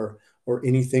wall or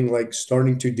anything like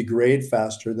starting to degrade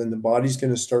faster, then the body's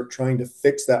going to start trying to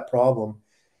fix that problem,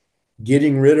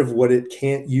 getting rid of what it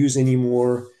can't use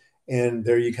anymore. And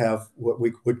there you have what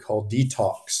we would call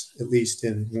detox, at least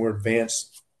in more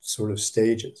advanced sort of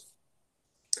stages.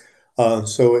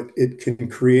 So it can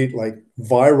create like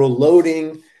viral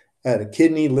loading at a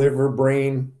kidney, liver,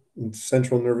 brain,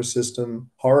 central nervous system,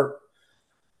 heart,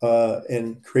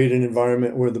 and create an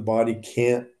environment where the body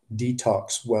can't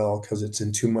detox well because it's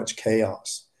in too much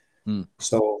chaos. Hmm.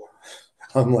 So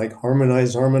I'm like,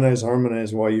 harmonize, harmonize,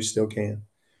 harmonize while you still can.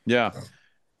 Yeah.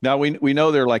 Now we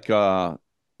know they're like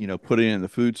putting it in the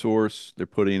food source, they're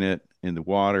putting it in the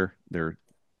water, they're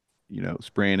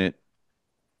spraying it.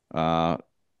 Uh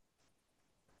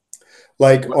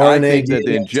Like I RNA, think that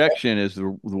the DNA. injection is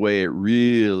the way it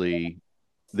really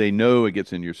they know it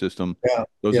gets in your system. Yeah,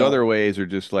 Those yeah, other ways are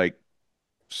just like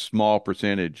small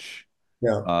percentage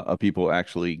yeah, of people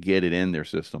actually get it in their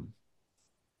system.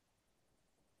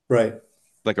 right,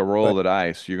 Like a right, roll of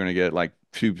dice, you're going to get like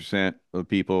 2% of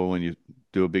people when you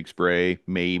do a big spray,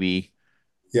 maybe.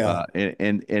 yeah,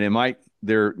 And it might,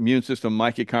 their immune system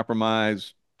might get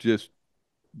compromised just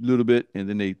a little bit and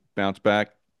then they bounce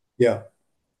back. yeah.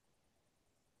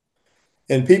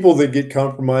 And people that get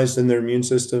compromised in their immune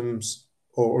systems,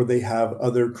 or they have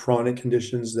other chronic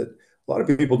conditions that a lot of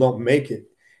people don't make it.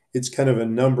 It's kind of a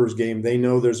numbers game. They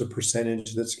know there's a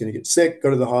percentage that's going to get sick,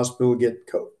 go to the hospital, get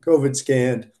COVID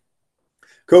scanned,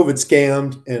 COVID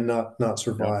scammed, and not Yeah.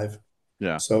 survive.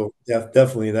 Yeah. So yeah,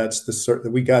 definitely that's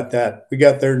we got that. We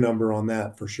got their number on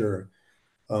that for sure.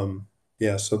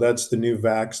 Yeah, so that's the new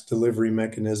vax delivery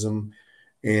mechanism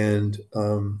and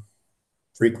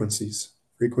frequencies,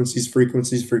 frequencies,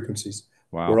 frequencies, frequencies.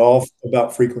 We're Wow. all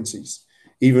about frequencies,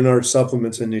 even our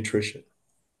supplements and nutrition.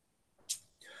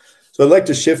 So I'd like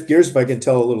to shift gears if I can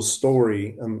tell a little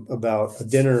story about a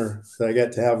dinner that I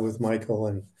got to have with Michael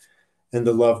and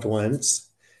the loved ones.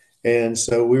 And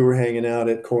so we were hanging out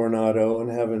at Coronado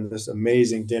and having this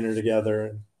amazing dinner together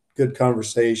and good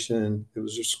conversation. And it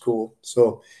was just cool.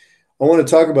 So I want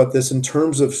to talk about this in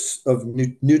terms of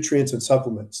nutrients and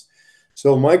supplements.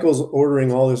 So Michael's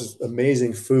ordering all this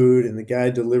amazing food, and the guy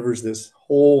delivers this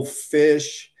whole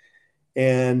fish.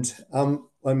 And I'm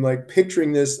like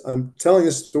picturing this. I'm telling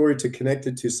this story to connect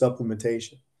it to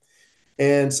supplementation.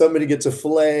 And somebody gets a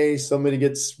fillet, somebody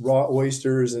gets raw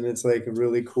oysters, and it's like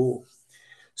really cool.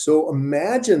 So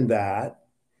imagine that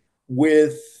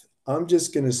with I'm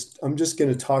just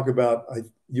gonna talk about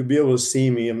you'll be able to see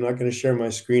me. I'm not going to share my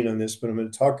screen on this, but I'm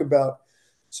going to talk about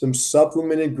some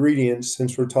supplement ingredients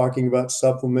since we're talking about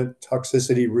supplement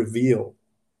toxicity reveal.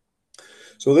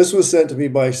 So this was sent to me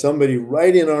by somebody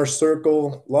right in our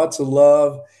circle, lots of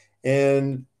love,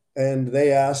 and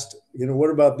they asked, what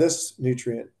about this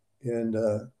nutrient? And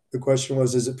the question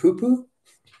was, is it poo poo?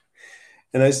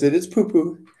 And I said, it's poo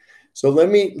poo. So let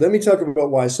me talk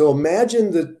about why. So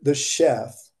imagine the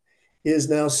chef is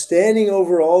now standing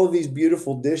over all of these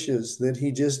beautiful dishes that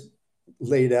he just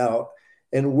laid out.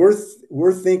 And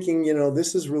we're thinking,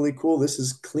 this is really cool. This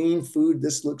is clean food.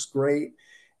 This looks great.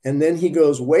 And then he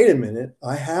goes, wait a minute,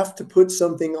 I have to put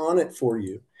something on it for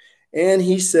you. And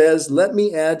he says, let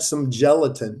me add some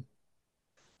gelatin.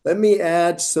 Let me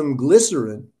add some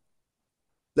glycerin.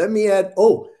 Let me add,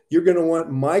 oh, you're going to want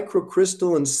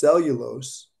microcrystalline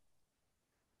cellulose.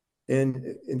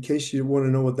 And in case you want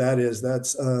to know what that is,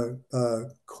 that's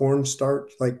corn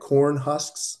starch, like corn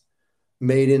husks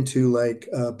made into like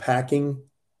packing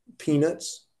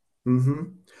peanuts. Mm-hmm.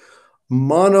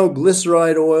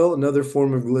 Monoglyceride oil, another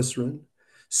form of glycerin.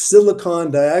 Silicon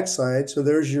dioxide, so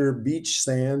there's your beach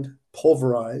sand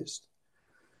pulverized.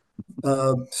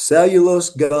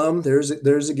 Cellulose gum, there's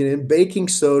again. Baking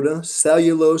soda,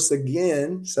 cellulose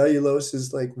again. Cellulose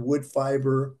is like wood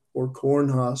fiber or corn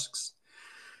husks.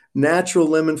 Natural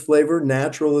lemon flavor.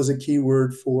 Natural is a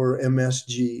keyword for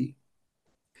MSG.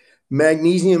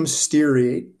 Magnesium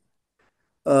stearate.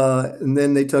 And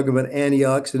then they talk about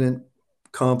antioxidant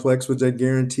complex, which I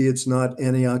guarantee it's not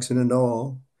antioxidant at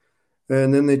all.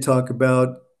 And then they talk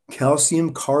about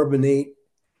calcium carbonate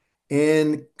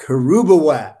and caruba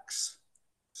wax.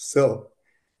 So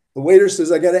the waiter says,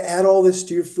 I got to add all this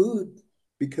to your food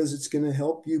because it's going to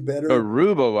help you better,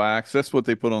 Aruba wax, that's what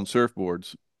they put on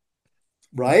surfboards.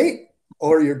 right?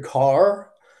 Or your car.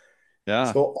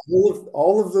 Yeah. So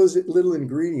all of those little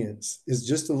ingredients is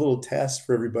just a little test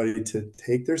for everybody to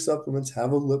take their supplements,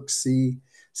 have a look, see.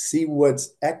 see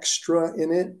what's extra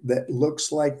in it that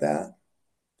looks like that.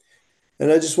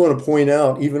 And I just want to point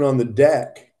out, even on the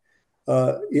deck,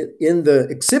 in the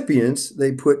excipients,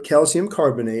 they put calcium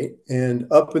carbonate, and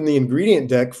up in the ingredient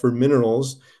deck for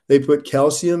minerals, they put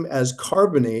calcium as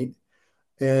carbonate.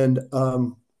 And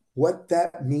what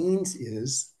that means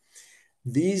is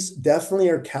these definitely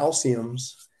are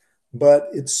calciums, but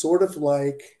it's sort of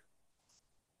like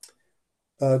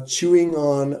chewing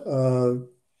on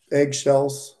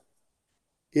eggshells.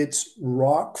 It's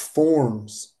rock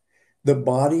forms. The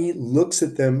body looks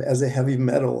at them as a heavy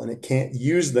metal and it can't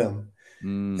use them.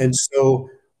 Mm. And so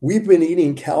we've been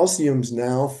eating calciums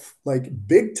now like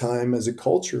big time as a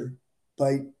culture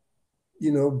by,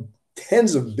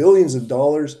 tens of billions of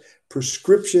dollars,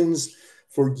 prescriptions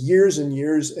for years and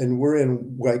years. And we're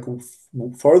in like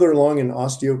farther along in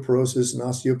osteoporosis and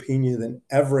osteopenia than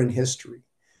ever in history.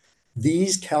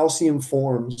 These calcium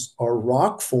forms are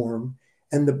rock form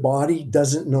and the body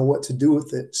doesn't know what to do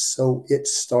with it. So it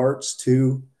starts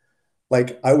to,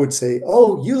 like, I would say,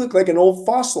 oh, you look like an old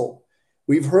fossil.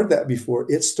 We've heard that before.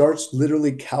 It starts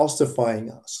literally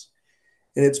calcifying us.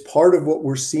 And it's part of what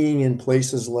we're seeing in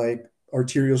places like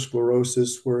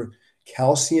arteriosclerosis, where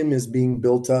calcium is being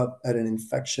built up at an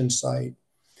infection site.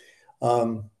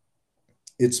 Um,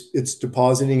 it's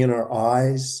depositing in our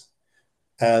eyes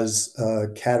as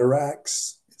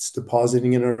cataracts. It's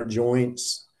depositing in our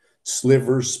joints,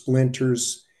 slivers,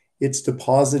 splinters. It's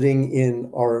depositing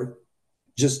in our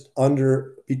just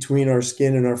under between our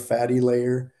skin and our fatty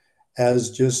layer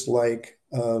as just like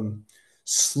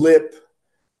slip,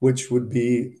 which would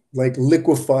be like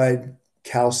liquefied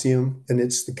calcium. And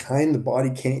it's the kind the body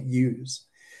can't use.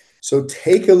 So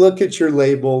take a look at your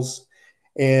labels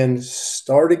and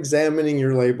start examining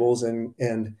your labels and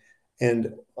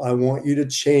I want you to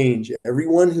change.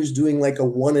 Everyone who's doing like a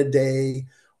one a day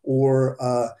or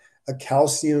a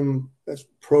calcium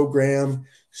program,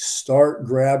 start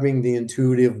grabbing the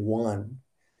intuitive one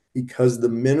because the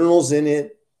minerals in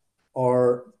it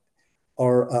are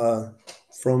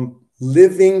from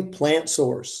living plant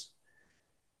source.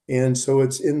 And so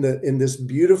it's in this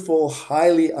beautiful,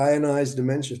 highly ionized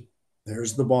dimension.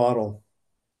 There's the bottle.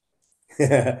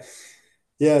 Yeah.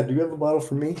 Do you have a bottle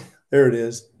for me? There it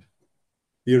is.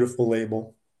 Beautiful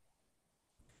label.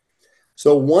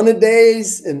 So one a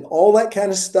days and all that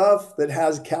kind of stuff that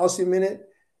has calcium in it,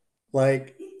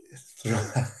 like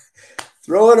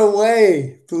throw it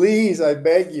away, please. I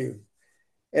beg you.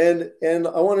 And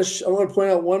I want to point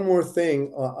out one more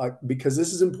thing because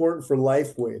this is important for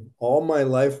LifeWave. All my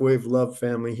LifeWave love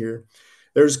family here.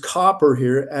 There's copper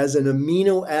here as an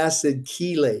amino acid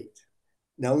chelate.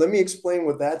 Now let me explain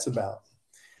what that's about.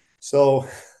 So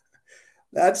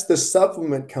that's the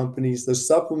supplement companies, the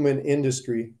supplement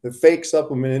industry, the fake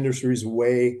supplement industry's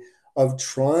way of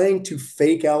trying to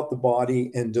fake out the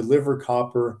body and deliver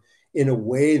copper in a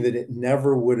way that it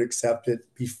never would accept it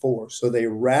before. So they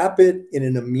wrap it in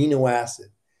an amino acid.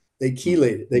 They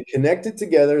chelate it. They connect it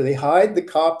together. They hide the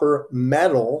copper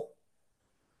metal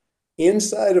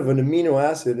inside of an amino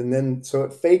acid. And then so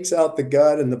it fakes out the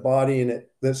gut and the body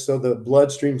and so the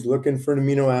bloodstream's looking for an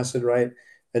amino acid, right?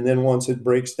 And then once it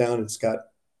breaks down, it's got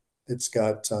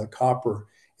copper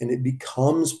and it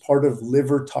becomes part of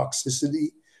liver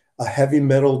toxicity, a heavy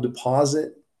metal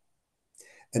deposit.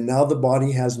 And now the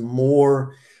body has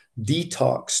more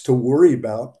detox to worry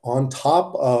about on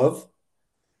top of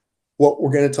what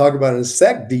we're going to talk about in a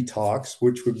sec, detox,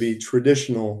 which would be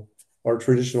our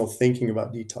traditional thinking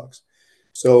about detox.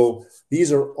 So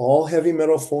these are all heavy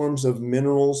metal forms of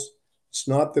minerals. It's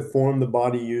not the form the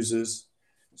body uses.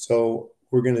 So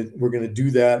we're going to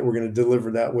do that. We're going to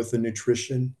deliver that with the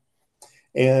nutrition.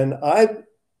 And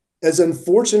as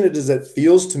unfortunate as it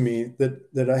feels to me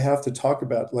that I have to talk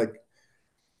about, like,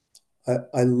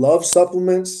 I love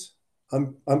supplements.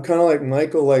 I'm kind of like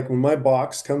Michael, like when my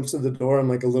box comes to the door, I'm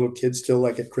like a little kid still,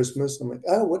 like at Christmas. I'm like,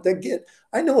 oh, what'd I get?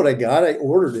 I know what I got. I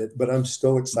ordered it, but I'm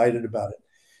still excited about it.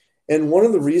 And one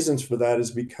of the reasons for that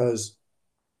is because,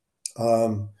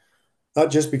 not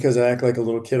just because I act like a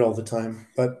little kid all the time,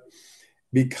 but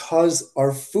because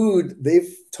our food,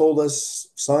 they've told us,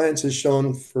 science has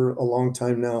shown for a long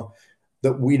time now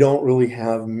that we don't really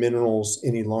have minerals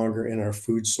any longer in our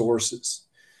food sources.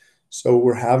 So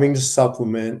we're having to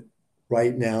supplement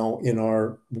right now in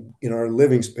our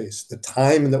living space. The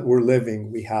time that we're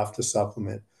living, we have to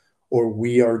supplement, or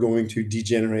we are going to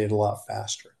degenerate a lot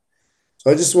faster. So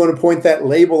I just want to point that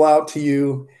label out to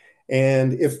you.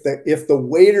 And if the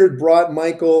waiter brought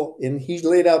Michael and he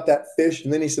laid out that fish,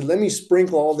 and then he said, "Let me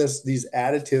sprinkle all these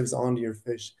additives onto your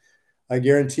fish," I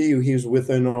guarantee you he was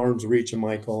within arm's reach of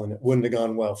Michael, and it wouldn't have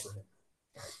gone well for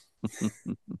him.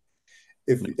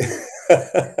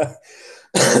 If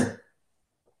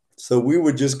so, we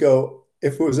would just go,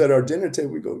 if it was at our dinner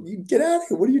table, we go, you get out of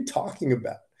here. What are you talking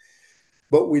about?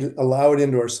 But we allow it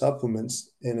into our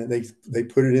supplements, and they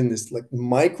put it in this like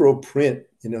micro print,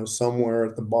 somewhere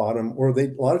at the bottom, or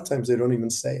a lot of times they don't even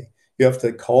say. You have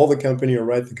to call the company or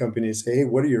write the company and say, hey,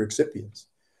 what are your excipients?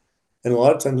 And a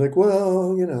lot of times, like,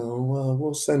 well,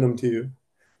 we'll send them to you.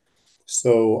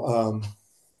 So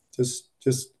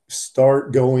just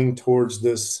start going towards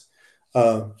this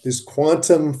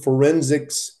quantum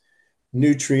forensics,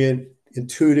 nutrient,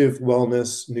 intuitive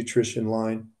wellness, nutrition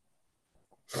line.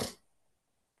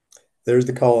 There's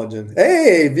the collagen.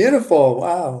 Hey, beautiful.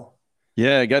 Wow.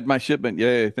 Yeah, I got my shipment.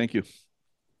 Yay, thank you.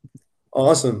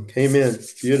 Awesome. Came in.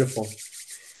 Beautiful.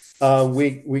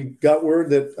 We got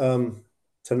word that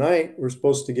tonight we're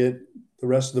supposed to get the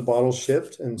rest of the bottles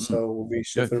shipped, and Mm, so we'll be good.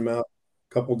 shipping them out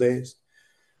a couple days.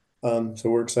 So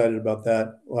we're excited about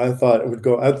that. Well, I thought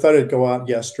it'd go out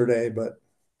yesterday, but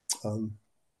um,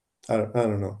 I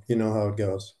don't know. You know how it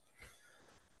goes.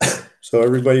 So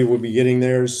everybody will be getting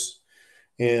theirs,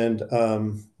 and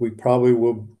we probably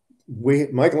will.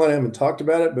 Michael and I haven't talked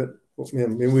about it, but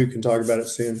maybe we can talk about it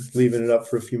soon. Leaving it up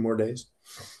for a few more days.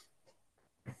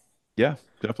 Yeah,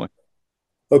 definitely.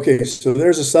 Okay, so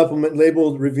there's a supplement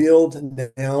labeled revealed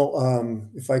now.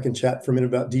 If I can chat for a minute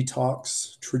about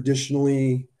detox.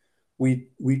 Traditionally, we've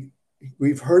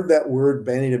heard that word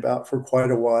bandied about for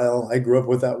quite a while. I grew up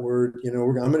with that word.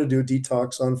 I'm going to do a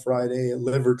detox on Friday, a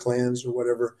liver cleanse or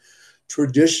whatever.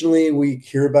 Traditionally, we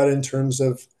hear about it in terms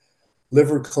of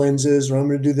liver cleanses, or I'm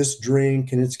going to do this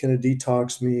drink and it's going to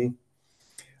detox me.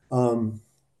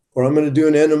 Or I'm going to do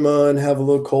an enema and have a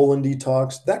little colon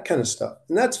detox, that kind of stuff.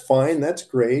 And that's fine. That's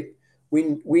great.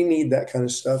 We need that kind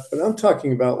of stuff. But I'm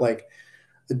talking about like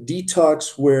a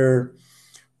detox where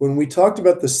when we talked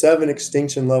about the 7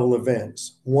 extinction level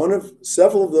events, one of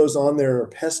several of those on there are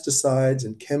pesticides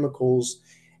and chemicals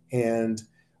and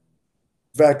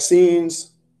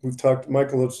vaccines.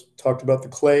 Michael has talked about the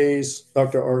clays,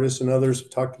 Dr. Artis and others have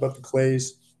talked about the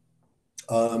clays.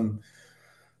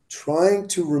 Trying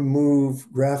to remove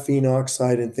graphene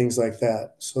oxide and things like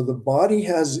that. So the body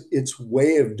has its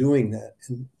way of doing that.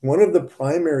 And one of the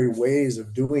primary ways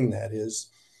of doing that is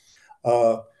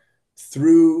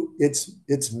through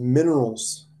its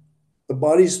minerals. The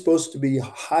body's supposed to be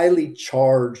highly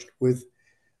charged with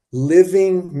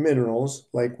living minerals,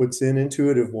 like what's in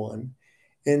Intuitive One.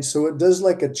 And so it does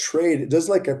like a trade, it does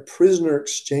like a prisoner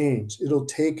exchange. It'll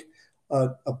take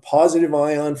a positive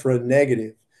ion for a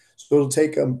negative. So it'll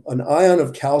take an ion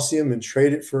of calcium and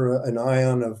trade it for an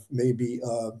ion of maybe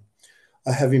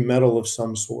a heavy metal of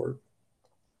some sort.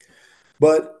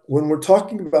 But when we're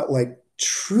talking about like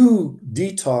true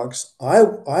detox, I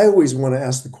always want to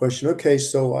ask the question, okay,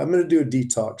 so I'm going to do a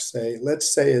detox,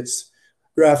 let's say it's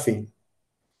graphene,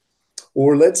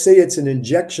 or let's say it's an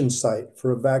injection site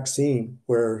for a vaccine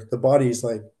where the body's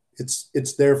like,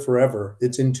 it's there forever,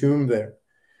 it's entombed there.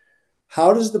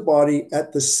 How does the body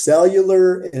at the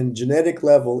cellular and genetic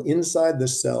level inside the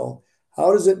cell,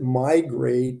 how does it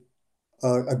migrate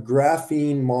a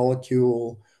graphene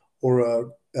molecule or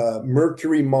a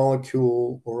mercury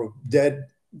molecule or a dead,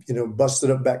 busted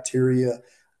up bacteria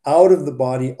out of the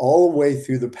body all the way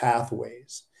through the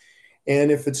pathways?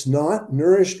 And if it's not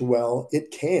nourished well,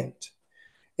 it can't.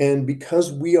 And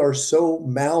because we are so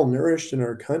malnourished in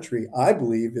our country, I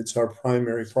believe it's our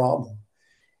primary problem.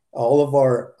 All of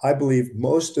our, I believe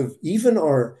most of even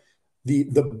our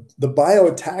the bio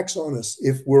attacks on us,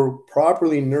 if we're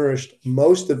properly nourished,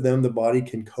 most of them the body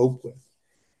can cope with.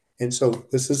 And so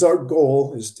this is our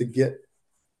goal, is to get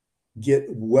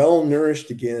well nourished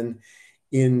again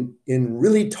in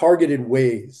really targeted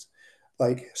ways.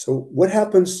 Like, so what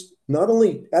happens not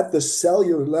only at the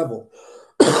cellular level,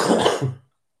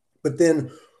 but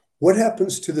then what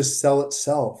happens to the cell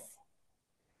itself?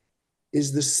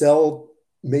 Is the cell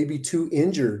maybe too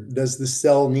injured? Does the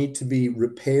cell need to be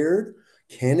repaired?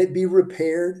 Can it be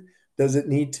repaired? Does it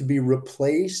need to be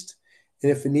replaced?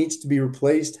 And if it needs to be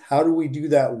replaced, how do we do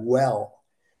that well,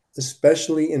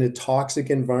 especially in a toxic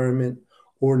environment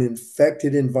or an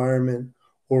infected environment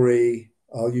or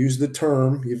I'll use the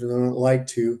term, even though I don't like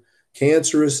to,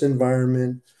 cancerous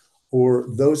environment, or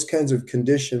those kinds of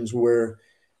conditions where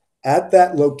at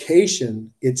that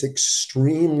location, it's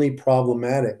extremely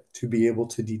problematic to be able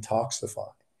to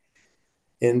detoxify.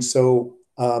 And so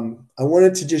I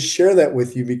wanted to just share that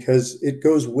with you because it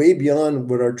goes way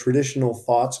beyond what our traditional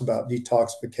thoughts about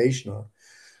detoxification are.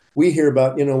 We hear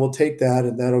about, we'll take that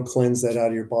and that'll cleanse that out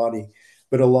of your body.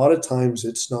 But a lot of times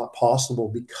it's not possible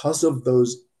because of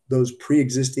those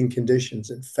pre-existing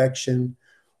conditions, infection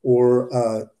or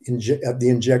at the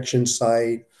injection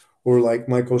site, or like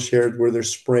Michael shared, where they're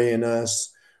spraying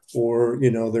us, or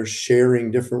they're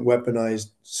sharing different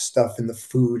weaponized stuff in the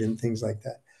food and things like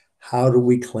that. How do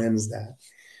we cleanse that?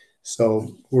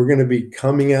 So we're going to be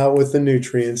coming out with the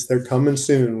nutrients. They're coming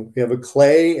soon. We have a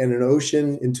clay and an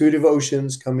ocean, intuitive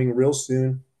oceans coming real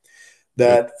soon. Good.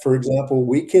 That, for example,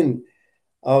 we can.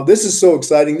 This is so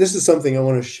exciting. This is something I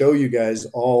want to show you guys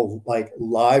all like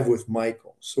live with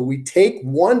Michael. So we take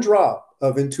one drop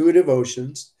of intuitive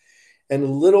oceans and a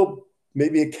little,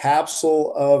 maybe a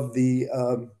capsule of the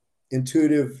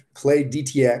intuitive clay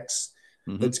DTX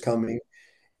Hmm. that's coming,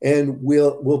 and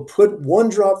we'll put one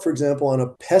drop, for example, on a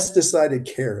pesticided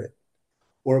carrot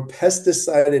or a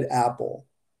pesticided apple,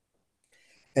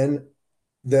 and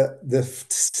the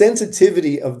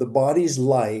sensitivity of the body's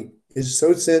light is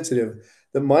so sensitive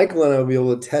that Michael and I will be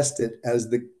able to test it as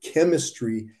the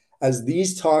chemistry, as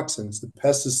these toxins, the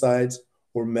pesticides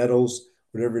or metals,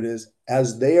 whatever it is,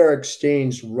 as they are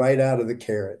exchanged right out of the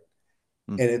carrot,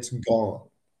 and it's gone.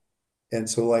 And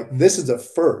so, like, this is a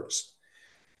first.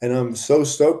 And I'm so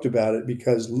stoked about it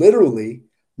because literally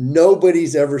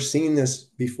nobody's ever seen this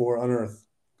before on Earth.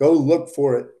 Go look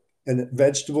for it. And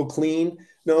vegetable clean,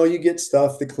 no, you get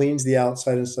stuff that cleans the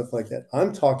outside and stuff like that.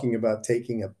 I'm talking about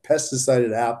taking a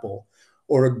pesticided apple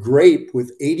or a grape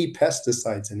with 80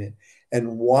 pesticides in it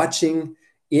and watching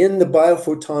in the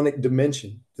biophotonic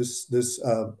dimension,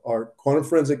 our quantum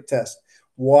forensic test,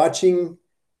 watching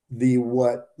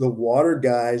what the water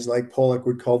guys like Pollack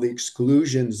would call the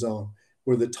exclusion zone,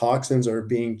 where the toxins are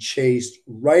being chased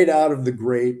right out of the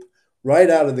grape, right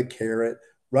out of the carrot,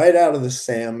 right out of the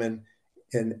salmon,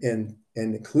 and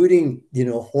including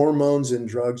hormones and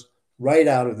drugs right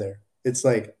out of there. It's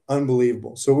like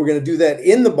unbelievable. So we're going to do that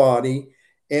in the body,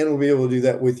 and we'll be able to do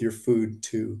that with your food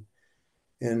too.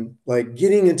 And like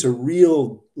getting into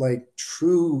real, like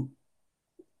true,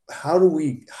 how do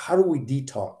we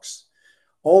detox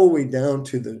all the way down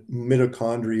to the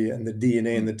mitochondria and the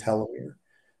DNA and the telomere,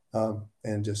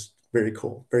 and just very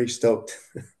cool, very stoked.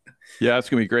 Yeah, it's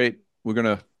gonna be great. We're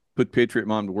gonna put Patriot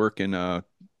Mom to work and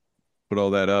put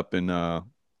all that up and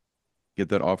get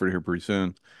that offered here pretty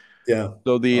soon. Yeah,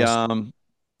 So the awesome.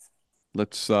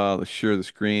 let's share the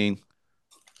screen.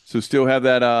 So still have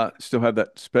that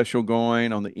special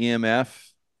going on the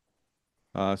EMF.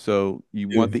 So you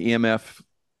want You the EMF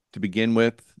to begin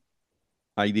with,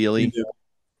 you ideally. do.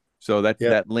 So Yeah,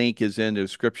 that link is in the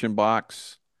description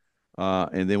box.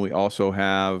 And then we also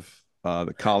have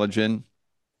the collagen.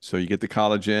 So you get the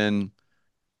collagen,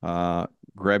 uh,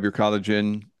 grab your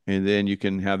collagen, and then you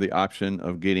can have the option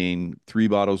of getting 3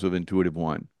 bottles of Intuitive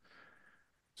One.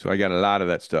 So I got a lot of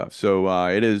that stuff. So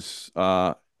it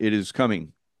is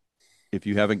coming. If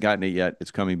you haven't gotten it yet,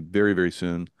 it's coming very, very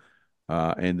soon.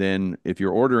 And then if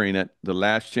you're ordering it, the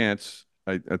last chance,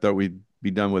 I thought we'd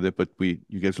be done with it, but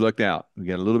you guys lucked out. We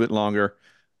got a little bit longer.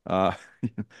 Uh,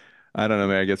 I don't know,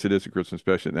 man. I guess it is a Christmas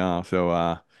special now. So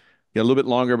got a little bit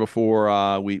longer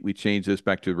before we change this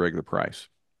back to the regular price.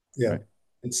 yeah. Right.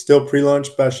 It's still pre-launch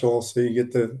special, so you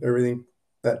get the everything,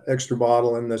 that extra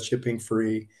bottle and the shipping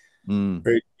free. Mm,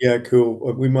 Great. Yeah,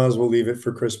 cool. We might as well leave it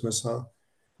for Christmas, huh?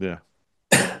 yeah.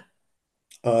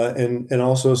 And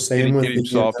also same with Getting the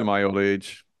soft in my old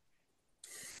age.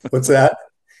 what's that?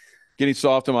 Getting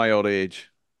soft in my old age.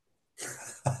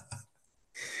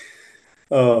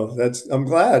 Oh, I'm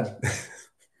glad.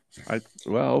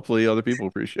 Well, hopefully other people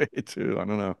appreciate it too. I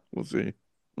don't know. We'll see.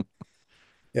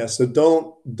 Yeah, so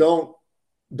don't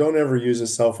ever use a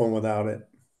cell phone without it.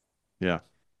 Yeah.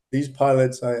 These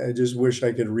pilots, I just wish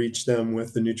I could reach them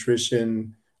with the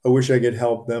nutrition. I wish I could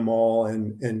help them all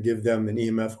and give them an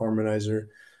EMF harmonizer.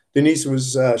 Denise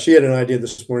she had an idea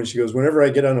this morning. She goes, whenever I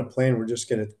get on a plane, we're just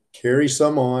going to carry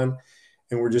some on,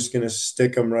 and we're just going to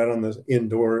stick them right on the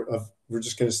we're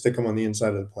just going to stick them on the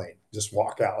inside of the plane. Just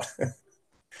walk out.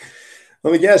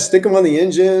 I'm like, yeah, stick them on the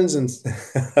engines. And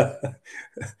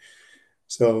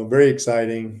so very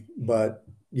exciting. But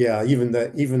yeah,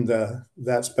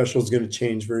 that special is going to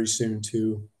change very soon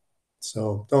too.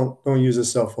 So don't use a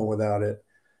cell phone without it.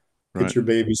 Get Right. your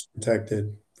babies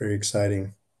protected. Very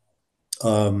exciting.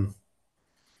 Um,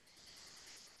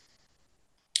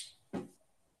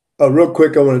 Real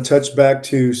quick, I want to touch back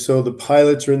to, so the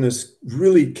pilots are in this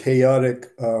really chaotic,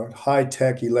 high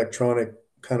tech electronic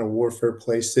kind of warfare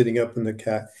place, sitting up in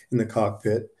the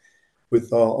cockpit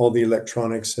with all the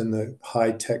electronics and the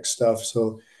high tech stuff.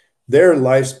 So their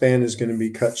lifespan is going to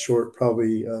be cut short,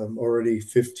 probably already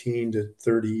 15 to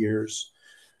 30 years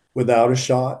without a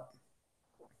shot.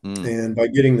 Mm, And by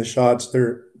getting the shots,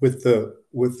 they're with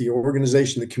the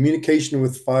organization, the communication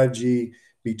with 5G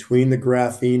between the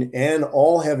graphene and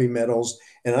all heavy metals.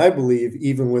 And I believe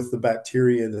even with the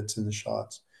bacteria that's in the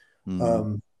shots. Hmm.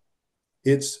 Um,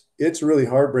 it's really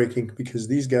heartbreaking because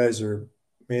these guys are,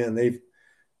 man,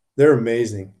 they're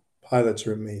amazing. Pilots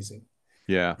are amazing.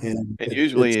 Yeah. And And it's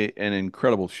usually in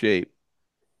incredible shape.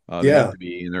 They have yeah, to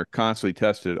be, and they're constantly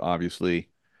tested, obviously.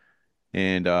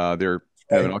 And they're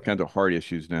having right. all kinds of heart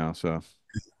issues now. So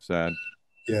sad.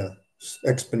 Yeah,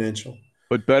 exponential.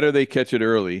 But better they catch it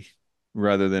early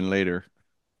rather than later.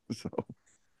 So,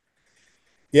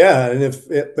 Yeah, and if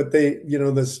it, but they,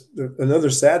 this another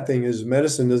sad thing is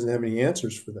medicine doesn't have any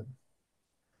answers for them.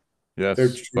 They're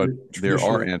yes, but there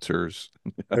are traditionally answers.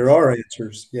 there Yes. are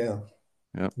answers. Yeah,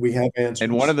 Yeah. we have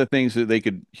And one of answers. the things that they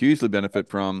could hugely benefit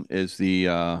from is the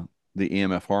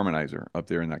EMF harmonizer up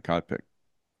there in that cockpit.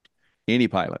 Any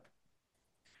pilot.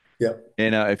 Yep.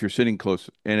 And if you're sitting close,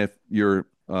 and if you're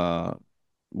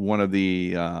one of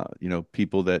the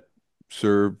people that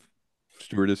serve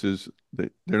stewardesses, they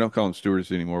don't call them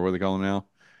stewardesses anymore. What do they call them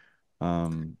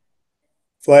now?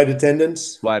 Flight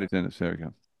attendants. Flight attendants. There we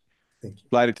go. Thank you.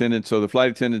 Flight attendants. So the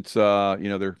flight attendants,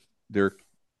 they're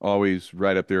always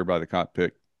right up there by the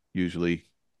cockpit, usually,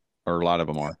 or a lot of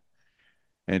them are.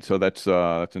 And so that's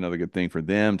another good thing for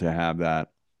them to have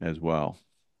that as well.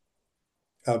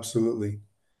 Absolutely.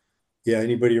 Yeah,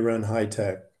 anybody around high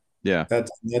tech. Yeah.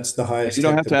 That's the And you highest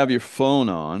don't tech have to that. have your phone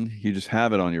on. You just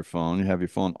have it on your phone. You have your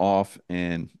phone off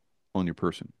and on your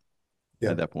person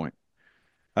Yeah. at that point.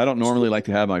 I don't normally like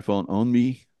to have my phone on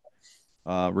me,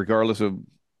 regardless of,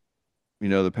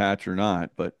 the patch or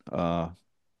not. But I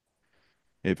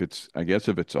guess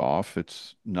if it's off,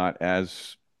 it's not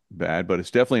as bad, but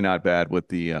it's definitely not bad with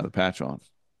the patch on.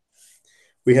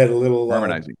 We had a little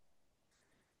Harmonizing.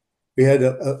 we had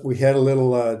a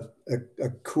little a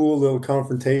cool little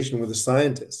confrontation with a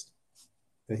scientist.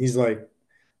 And he's like,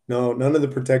 "No, none of the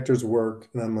protectors work."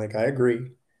 And I'm like, "I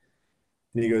agree."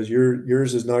 And he goes,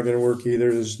 yours is not going to work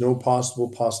either. There's no possible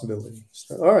possibility.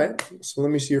 So, all right. So let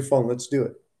me see your phone. Let's do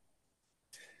it.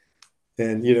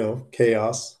 And,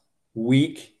 chaos,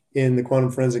 weak in the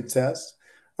quantum forensic test.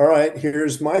 All right,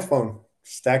 here's my phone.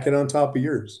 Stack it on top of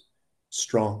yours.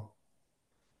 Strong.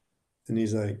 And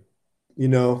he's like, you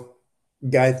know,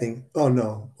 guy thing. Oh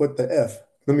no, what the F?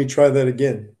 Let me try that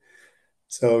again.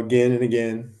 So again and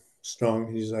again,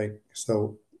 strong. He's like,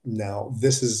 so now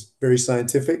this is very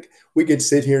scientific. We could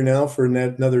sit here now for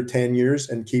another 10 years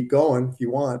and keep going if you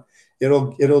want.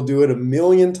 It'll do it a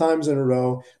million times in a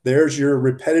row. There's your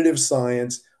repetitive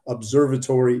science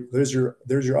observatory. There's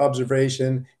your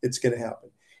observation. It's going to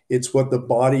happen. It's what the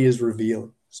body is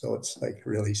revealing. So it's like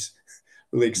really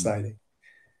Mm. exciting.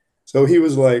 So he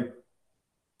was like,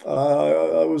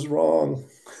 I was wrong.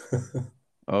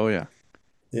 Oh yeah.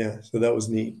 Yeah, so that was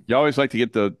neat. You always like to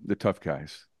get the tough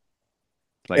guys.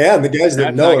 Like, And the guys that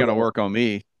that's know not it going to all. work on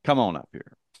me. Come on up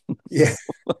here. Yeah,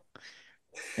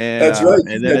 And that's right.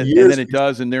 and You've then had it and then years. it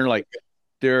does, and they're like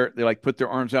put their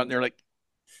arms out and they're like,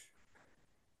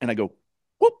 and I go,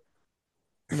 whoop,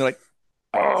 and they're like,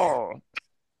 oh,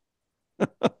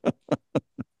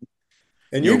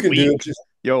 And you you're can do it weak. just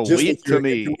You're just with weak to your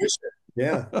me. intuition.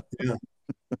 Yeah, yeah.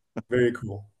 Very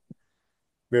cool.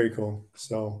 Very cool.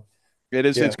 So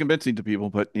It's yeah, convincing to people,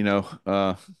 but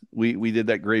we did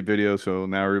that great video, so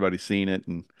now everybody's seen it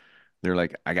and they're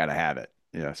like, I gotta have it.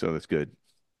 Yeah, so that's good.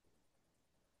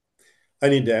 I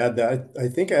need to add that. I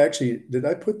think I actually did.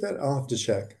 I put that. I'll have to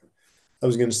check. I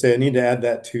was going to say I need to add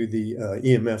that to the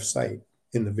EMF site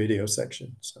in the video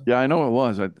section. So Yeah, I know it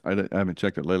was. I haven't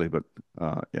checked it lately, but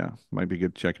yeah, might be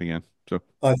good to check it again. So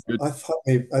I good.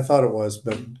 I thought it was,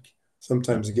 but Yeah.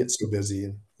 sometimes you get so busy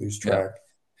and lose Yeah. track.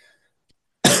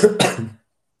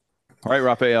 All right,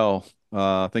 Raphael.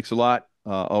 Thanks a lot.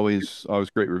 Always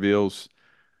great reveals.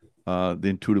 The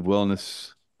intuitive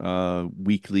wellness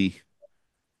weekly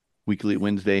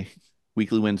Wednesday,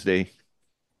 weekly Wednesday.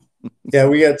 Yeah,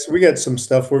 we got some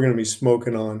stuff we're going to be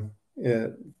smoking on.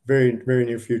 Very very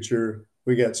near future.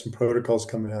 We got some protocols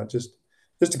coming out. Just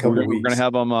a couple We're gonna weeks.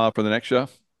 have them for the next show.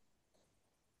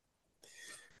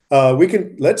 We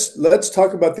can let's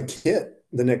talk about the kit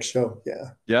the next show.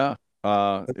 Yeah. Yeah.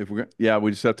 If we're yeah,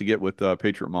 we just have to get with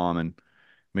Patriot Mom and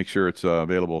make sure it's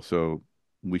available so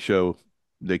we show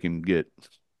they can get.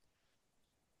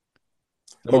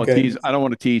 Okay. I don't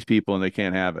want to tease people and they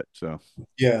can't have it. So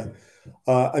Yeah.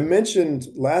 I mentioned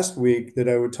last week that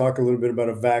I would talk a little bit about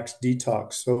a Vax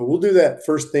detox. So we'll do that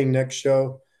first thing next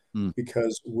show hmm.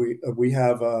 because we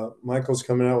have Michael's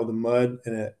coming out with a mud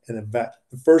and a vac.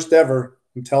 The first ever.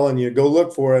 I'm telling you, go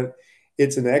look for it.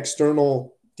 It's an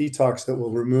external detox that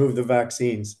will remove the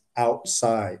vaccines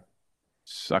outside.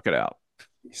 Suck it out.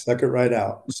 You suck it right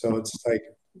out. So it's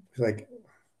like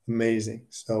Amazing.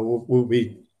 So we'll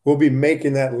be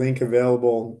making that link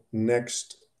available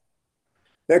next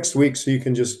week, so you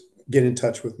can just get in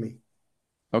touch with me.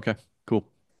 Okay, cool.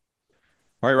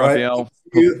 All right, All right. Raphael.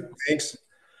 Thanks.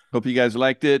 Hope you guys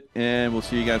liked it, and we'll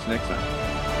see you guys next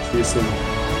time. See you soon.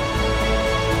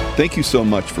 Thank you so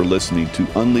much for listening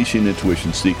to Unleashing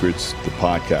Intuition Secrets, the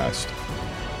podcast.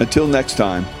 Until next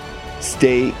time,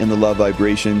 stay in the love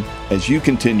vibration as you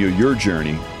continue your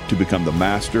journey to become the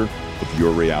master of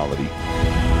your reality.